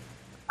 too.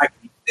 I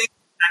keep thinking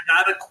I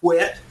gotta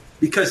quit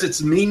because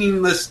it's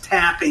meaningless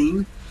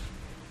tapping.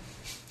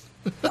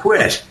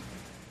 Quit.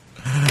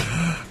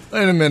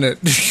 Wait a minute.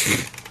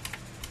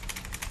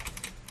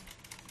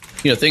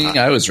 The thing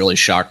I was really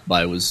shocked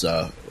by was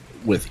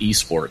with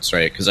esports,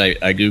 right? Because I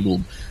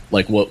Googled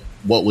like what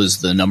was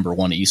the number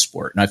one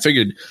esport, and I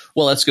figured,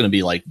 well, that's going to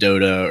be like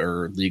Dota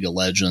or League of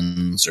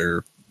Legends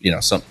or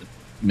something,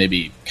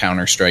 maybe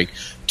Counter-Strike.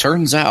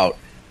 Turns out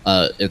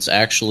it's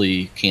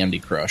actually Candy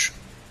Crush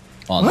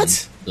on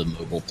the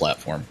mobile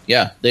platform.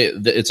 Yeah,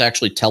 it's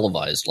actually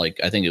televised. Like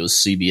I think it was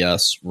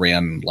CBS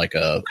ran like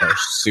a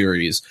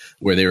series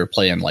where they were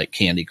playing like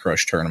Candy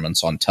Crush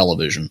tournaments on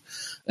television,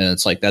 and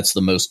it's like that's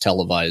the most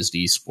televised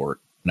esport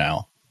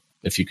now,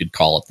 if you could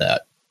call it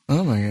that.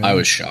 Oh my god! I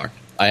was shocked.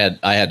 I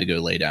had to go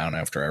lay down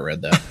after I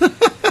read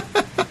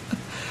that.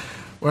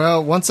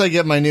 Well, once I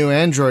get my new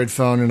Android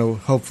phone in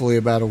hopefully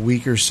about a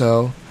week or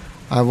so,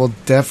 I will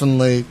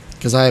definitely,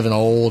 because I have an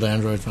old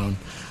Android phone,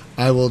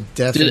 I will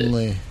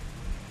definitely.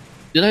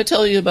 Did I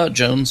tell you about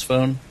Joan's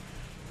phone?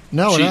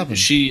 No, what happened?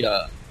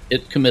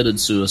 It committed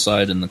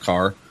suicide in the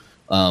car.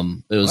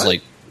 It was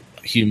like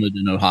humid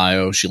in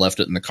Ohio. She left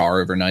it in the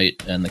car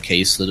overnight, and the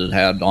case that it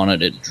had on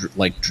it,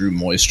 drew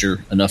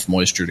moisture, enough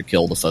moisture to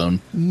kill the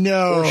phone.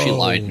 No. Or she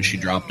lied and she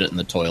dropped it in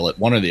the toilet,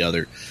 one or the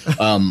other.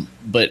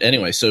 But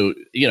anyway, so,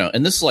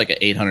 and this is like an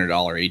 $800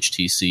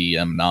 HTC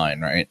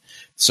M9, right?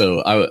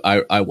 So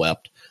I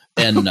wept.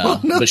 And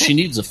but she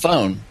needs a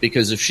phone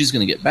because if she's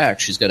going to get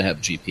back, she's got to have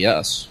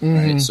GPS,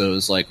 right? So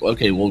it's like,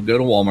 okay, we'll go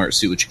to Walmart,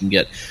 see what you can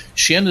get.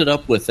 She ended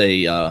up with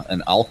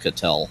an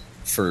Alcatel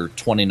for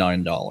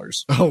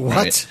 $29. Oh, what?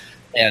 Right?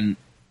 And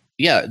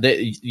yeah,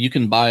 you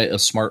can buy a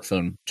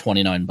smartphone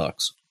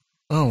 $29.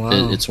 Oh,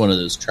 wow. It's one of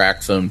those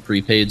track phone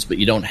prepaids, but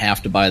you don't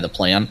have to buy the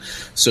plan.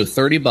 So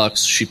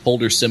 $30. She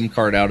pulled her SIM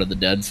card out of the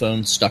dead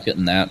phone, stuck it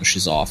in that, and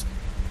she's off.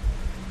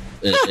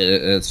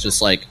 It's just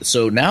like,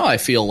 so now I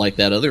feel like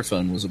that other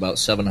phone was about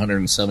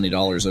 $770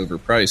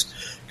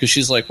 overpriced because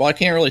she's like, well, I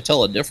can't really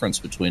tell a difference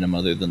between them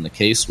other than the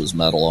case was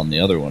metal on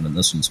the other one and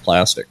this one's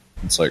plastic.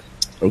 It's like,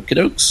 okie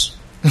dokes.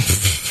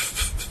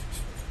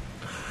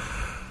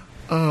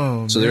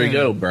 Oh, so there you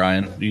go,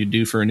 Brian. What do you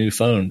do for a new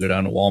phone? Go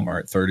down to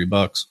Walmart,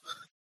 $30.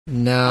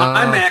 No,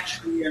 I'm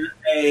actually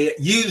a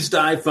used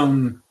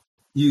iPhone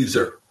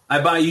user. I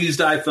buy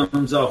used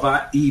iPhones off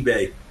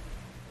eBay.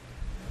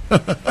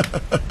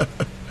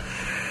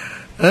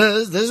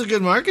 There's a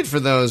good market for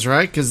those,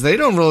 right? Because they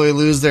don't really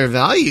lose their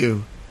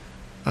value,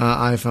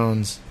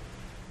 iPhones.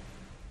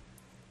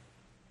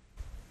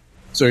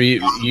 So are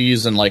you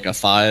using like a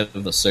 5,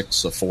 a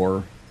 6, a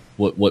 4?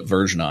 What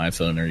version of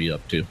iPhone are you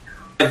up to?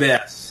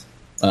 5S.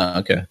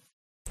 Okay.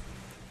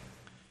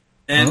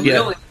 And yeah.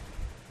 really,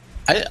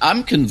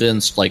 I'm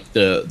convinced like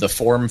the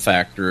form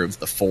factor of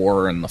the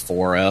 4 and the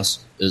 4S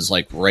is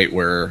like right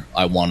where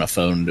I want a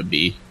phone to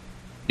be.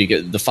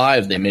 Because the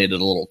 5, they made it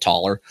a little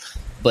taller,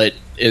 but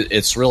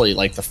it's really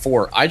like the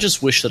 4. I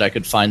just wish that I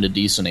could find a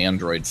decent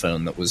Android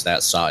phone that was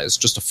that size,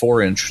 just a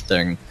 4-inch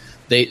thing.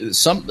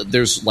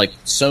 There's like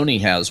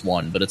Sony has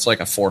one, but it's like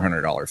a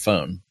 $400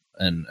 phone,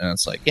 and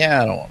it's like,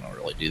 yeah, I don't want to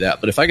really do that.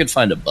 But if I could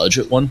find a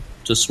budget one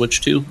to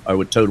switch to, I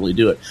would totally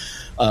do it.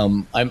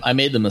 I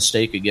made the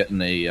mistake of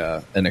getting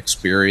an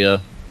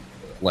Xperia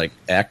like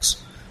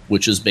X,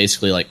 which is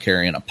basically like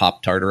carrying a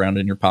Pop-Tart around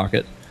in your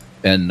pocket.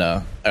 And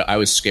I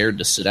was scared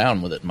to sit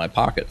down with it in my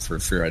pocket for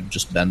fear I'd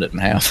just bend it in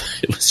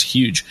half. It was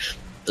huge.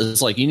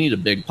 It's like you need a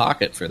big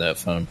pocket for that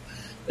phone.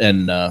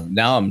 And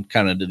now I'm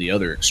kind of to the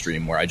other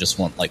extreme where I just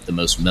want like the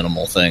most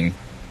minimal thing.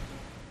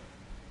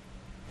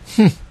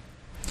 Because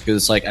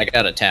it's like I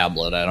got a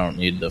tablet. I don't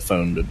need the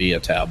phone to be a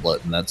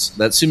tablet. And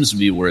that seems to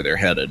be where they're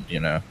headed,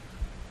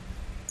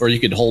 Or you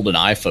could hold an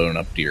iPhone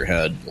up to your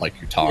head like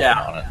you're talking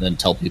on it and then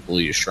tell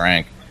people you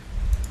shrank.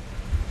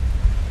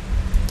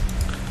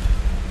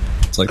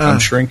 It's like I'm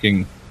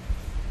shrinking.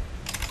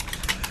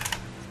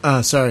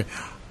 Sorry.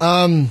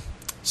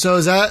 So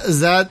is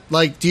that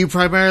like? Do you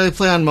primarily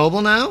play on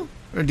mobile now,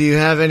 or do you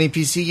have any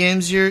PC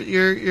games?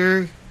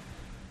 You're.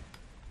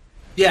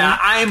 Yeah,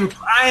 I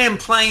am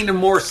playing a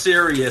more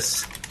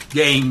serious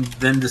game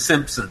than The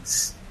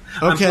Simpsons.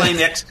 Okay. I'm playing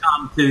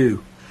XCOM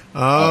 2.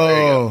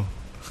 Oh.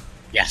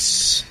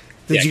 Yes.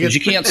 You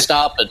can't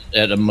stop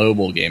at a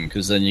mobile game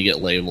because then you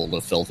get labeled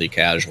a filthy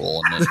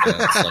casual, and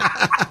it's like.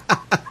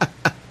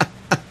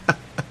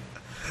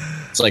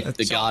 It's like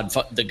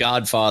the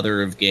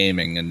godfather of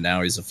gaming, and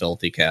now he's a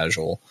filthy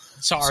casual.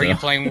 So are you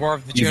playing War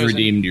of the Chosen? You've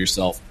redeemed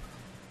yourself.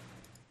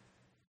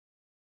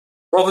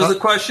 What was the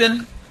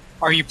question?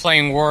 Are you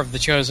playing War of the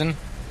Chosen?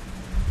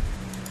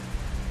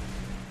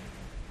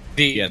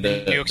 The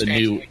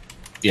new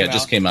it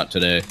just came out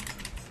today.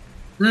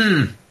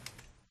 I've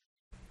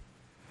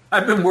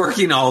been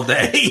working all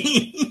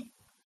day.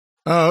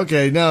 Oh,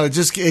 okay. No, it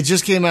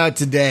just came out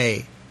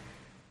today,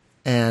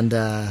 and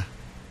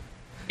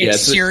it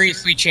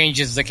seriously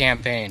changes the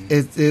campaign.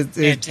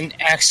 It's an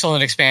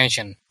excellent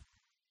expansion.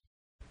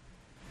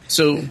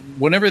 So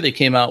whenever they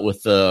came out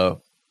with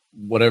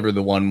whatever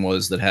the one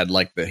was that had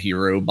like the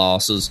hero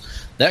bosses,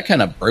 that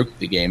kind of broke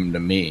the game to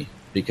me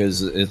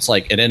because it's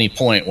like at any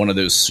point one of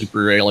those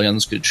super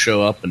aliens could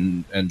show up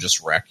and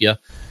just wreck you.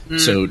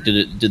 So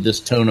did this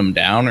tone them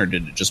down, or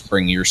did it just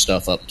bring your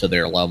stuff up to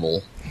their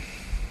level?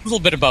 A little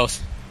bit of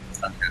both.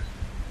 Okay.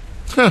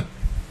 Huh.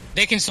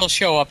 They can still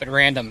show up at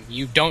random.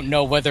 You don't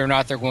know whether or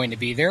not they're going to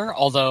be there,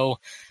 although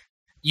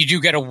you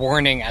do get a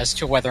warning as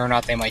to whether or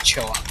not they might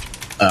show up.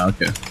 Oh,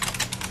 okay.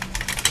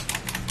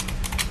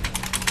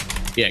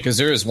 Yeah, because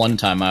there was one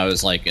time I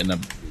was like in the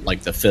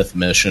 5th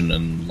mission,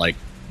 and like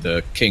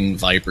the King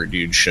Viper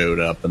dude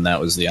showed up, and that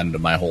was the end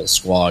of my whole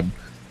squad.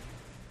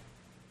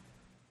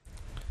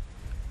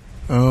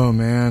 Oh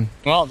man.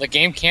 Well, the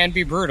game can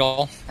be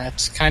brutal.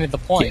 That's kind of the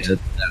point. Yeah.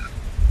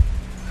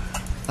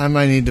 I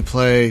might need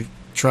to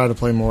try to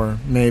play more,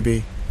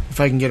 maybe, if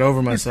I can get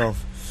over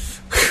myself.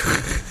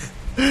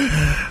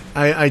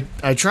 I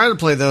try to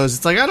play those.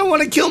 It's like I don't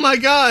want to kill my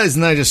guys,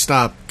 and I just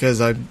stop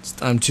because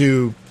I'm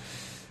too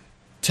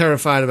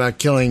terrified about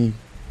killing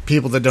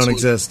people that don't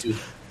exist.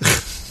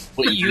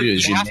 What you do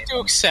is you have to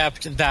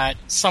accept that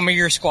some of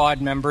your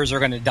squad members are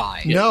going to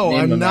die. No,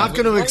 I'm not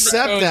going to Or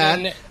accept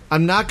chosen- that.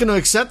 I'm not going to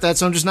accept that,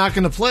 so I'm just not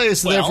going to play,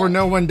 so Well, therefore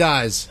no one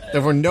dies.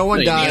 Therefore no one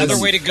the dies. The other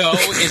way to go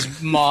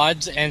is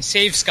mods and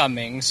save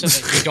scumming so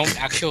that you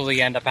don't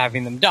actually end up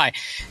having them die.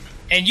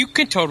 And you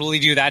can totally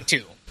do that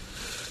too.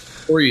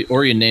 Or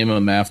you name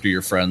them after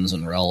your friends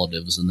and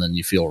relatives, and then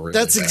you feel really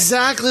That's bad.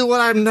 exactly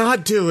what I'm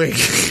not doing. I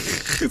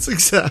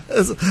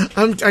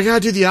got to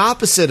do the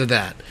opposite of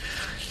that.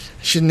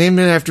 I should name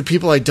it after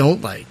people I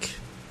don't like,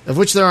 of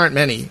which there aren't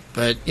many,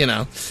 but, you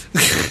know.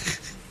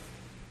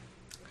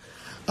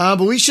 But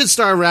we should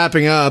start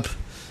wrapping up,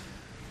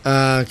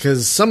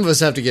 because some of us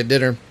have to get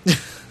dinner.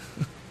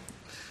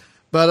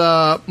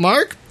 But,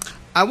 Mark,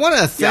 I want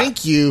to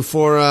thank you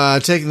for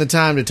taking the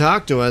time to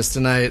talk to us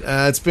tonight.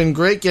 It's been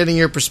great getting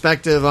your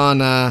perspective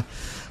on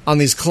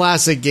these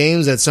classic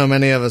games that so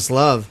many of us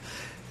love.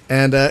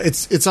 And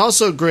it's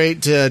also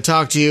great to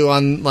talk to you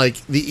on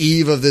like the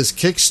eve of this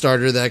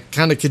Kickstarter that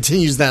kind of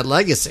continues that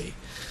legacy.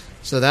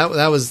 So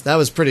that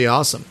was pretty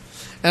awesome.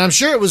 And I'm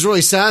sure it was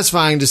really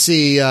satisfying to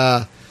see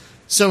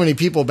so many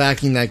people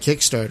backing that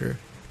Kickstarter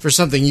for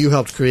something you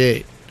helped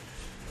create.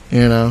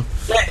 You know?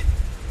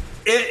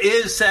 It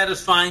is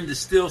satisfying to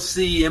still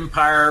see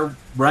Empire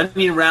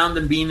running around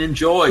and being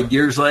enjoyed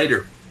years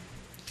later.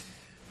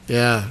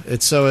 Yeah,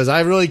 it so is.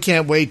 I really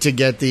can't wait to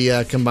get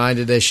the combined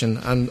edition.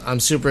 I'm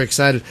super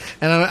excited,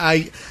 and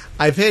I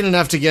paid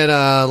enough to get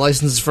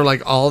licenses for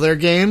like all their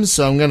games,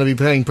 so I'm going to be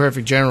playing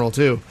Perfect General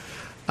too.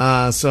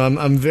 So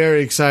I'm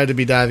very excited to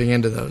be diving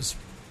into those.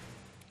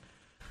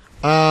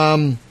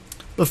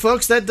 But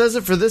folks, that does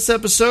it for this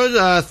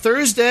episode.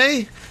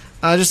 Thursday,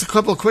 just a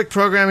couple of quick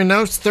programming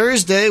notes.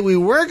 Thursday, we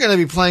were going to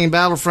be playing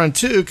Battlefront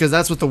 2 because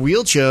that's what the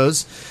wheel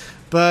chose.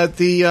 But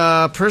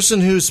the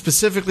person who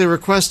specifically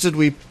requested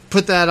we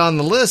put that on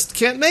the list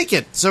can't make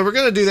it. So we're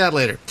going to do that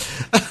later.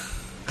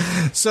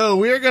 So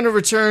we are going to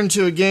return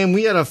to a game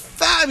we had a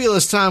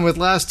fabulous time with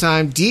last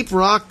time, Deep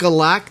Rock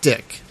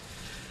Galactic.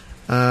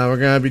 We're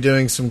going to be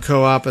doing some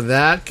co-op of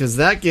that because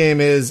that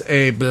game is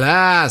a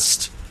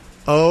blast.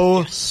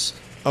 Yes.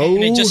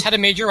 And it just had a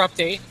major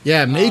update.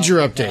 Yeah, major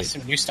update.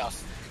 Some new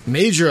stuff.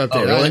 Major update.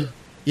 Oh, really?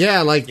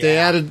 Yeah, like they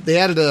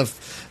added a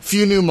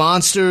few new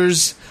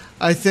monsters,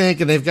 I think,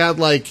 and they've got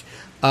like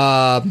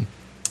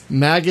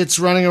maggots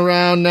running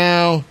around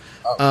now.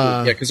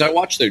 Yeah, because I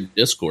watched their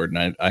Discord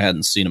and I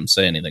hadn't seen them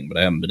say anything, but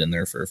I haven't been in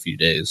there for a few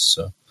days.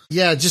 So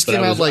yeah, it just but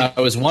came out like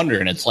I was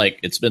wondering.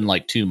 It's been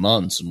like 2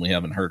 months and we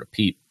haven't heard a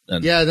peep.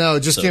 And yeah, no,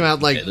 it just came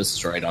out like this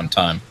is right on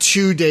time.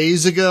 2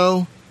 days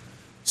ago.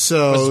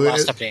 So Was the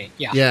last update?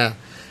 Yeah. Yeah.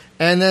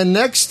 And then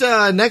next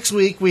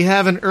week we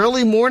have an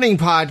early morning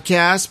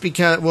podcast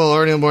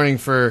early morning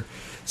for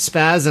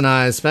Spaz and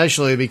I,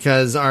 especially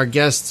because our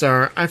guests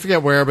are, I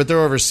forget where, but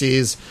they're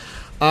overseas.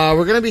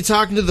 We're going to be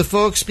talking to the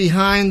folks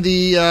behind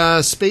the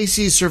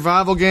spacey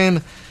survival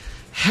game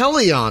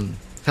Hellion.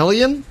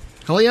 Hellion?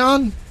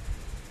 I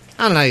don't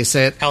know how you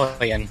say it.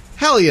 Hellion.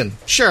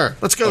 Sure.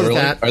 Let's go with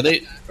really? that.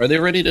 Are they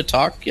ready to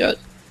talk yet?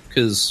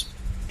 Because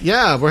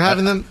yeah, we're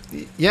having them.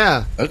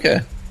 Yeah.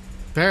 Okay.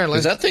 Apparently,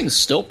 because that thing's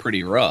still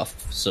pretty rough.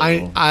 So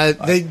I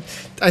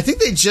think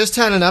they just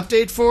had an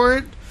update for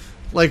it,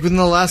 like within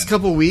the last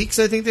couple weeks.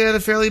 I think they had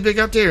a fairly big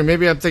update, or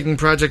maybe I'm thinking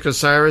Project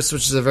Osiris,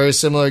 which is a very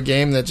similar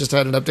game that just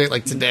had an update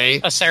like today.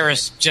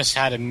 Osiris just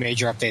had a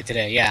major update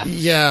today. Yeah.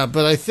 Yeah,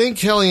 but I think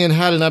Hellion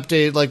had an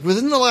update like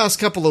within the last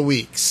couple of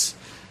weeks.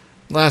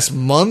 Last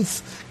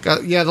month,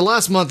 the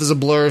last month is a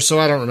blur, so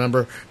I don't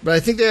remember. But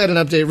I think they had an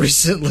update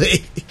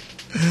recently.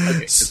 Okay,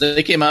 'cause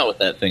they came out with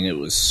that thing. It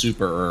was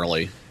super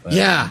early.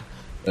 Yeah.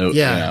 It was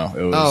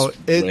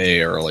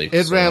way early.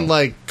 It ran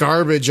like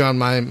garbage on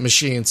my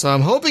machine, so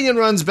I'm hoping it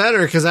runs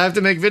better because I have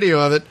to make video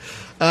of it.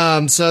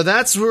 So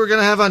that's what we're going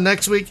to have on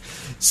next week.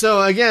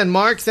 So again,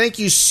 Mark, thank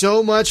you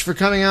so much for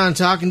coming on and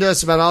talking to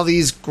us about all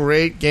these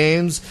great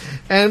games.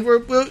 And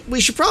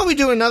we should probably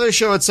do another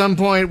show at some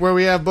point where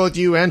we have both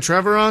you and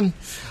Trevor on.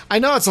 I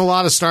know it's a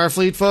lot of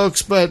Starfleet,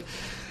 folks, but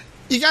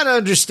you got to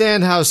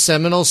understand how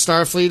seminal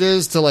Starfleet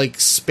is to like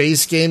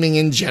space gaming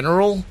in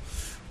general.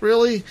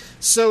 Really?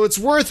 So it's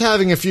worth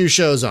having a few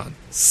shows on.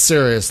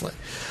 Seriously.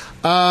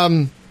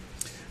 Mark,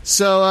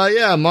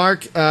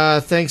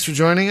 thanks for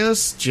joining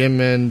us.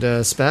 Jim and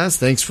Spaz,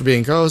 thanks for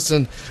being co-hosts.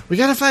 And we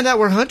got to find out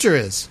where Hunter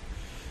is.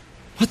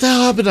 What the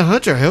hell happened to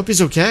Hunter? I hope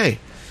he's okay.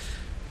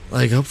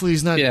 Like, hopefully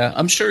he's not... Yeah,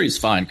 I'm sure he's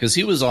fine, because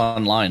he was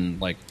online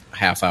like a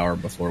half hour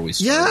before we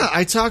started. Yeah,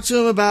 I talked to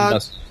him about... He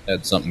must have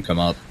had something come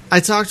up. I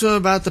talked to him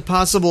about the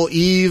possible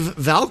Eve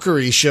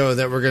Valkyrie show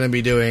that we're going to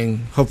be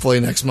doing, hopefully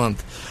next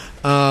month.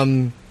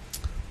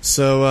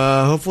 So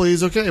hopefully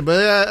he's okay.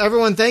 But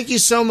everyone, thank you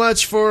so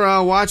much for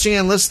watching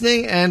and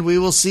listening, and we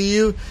will see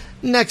you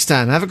next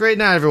time. Have a great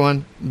night,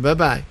 everyone.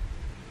 Bye-bye.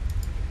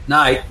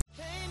 Night.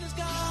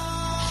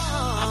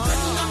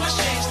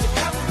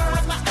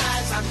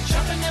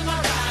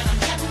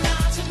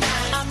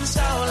 I'm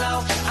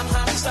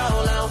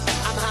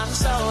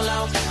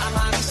solo, I'm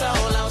Han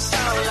Solo.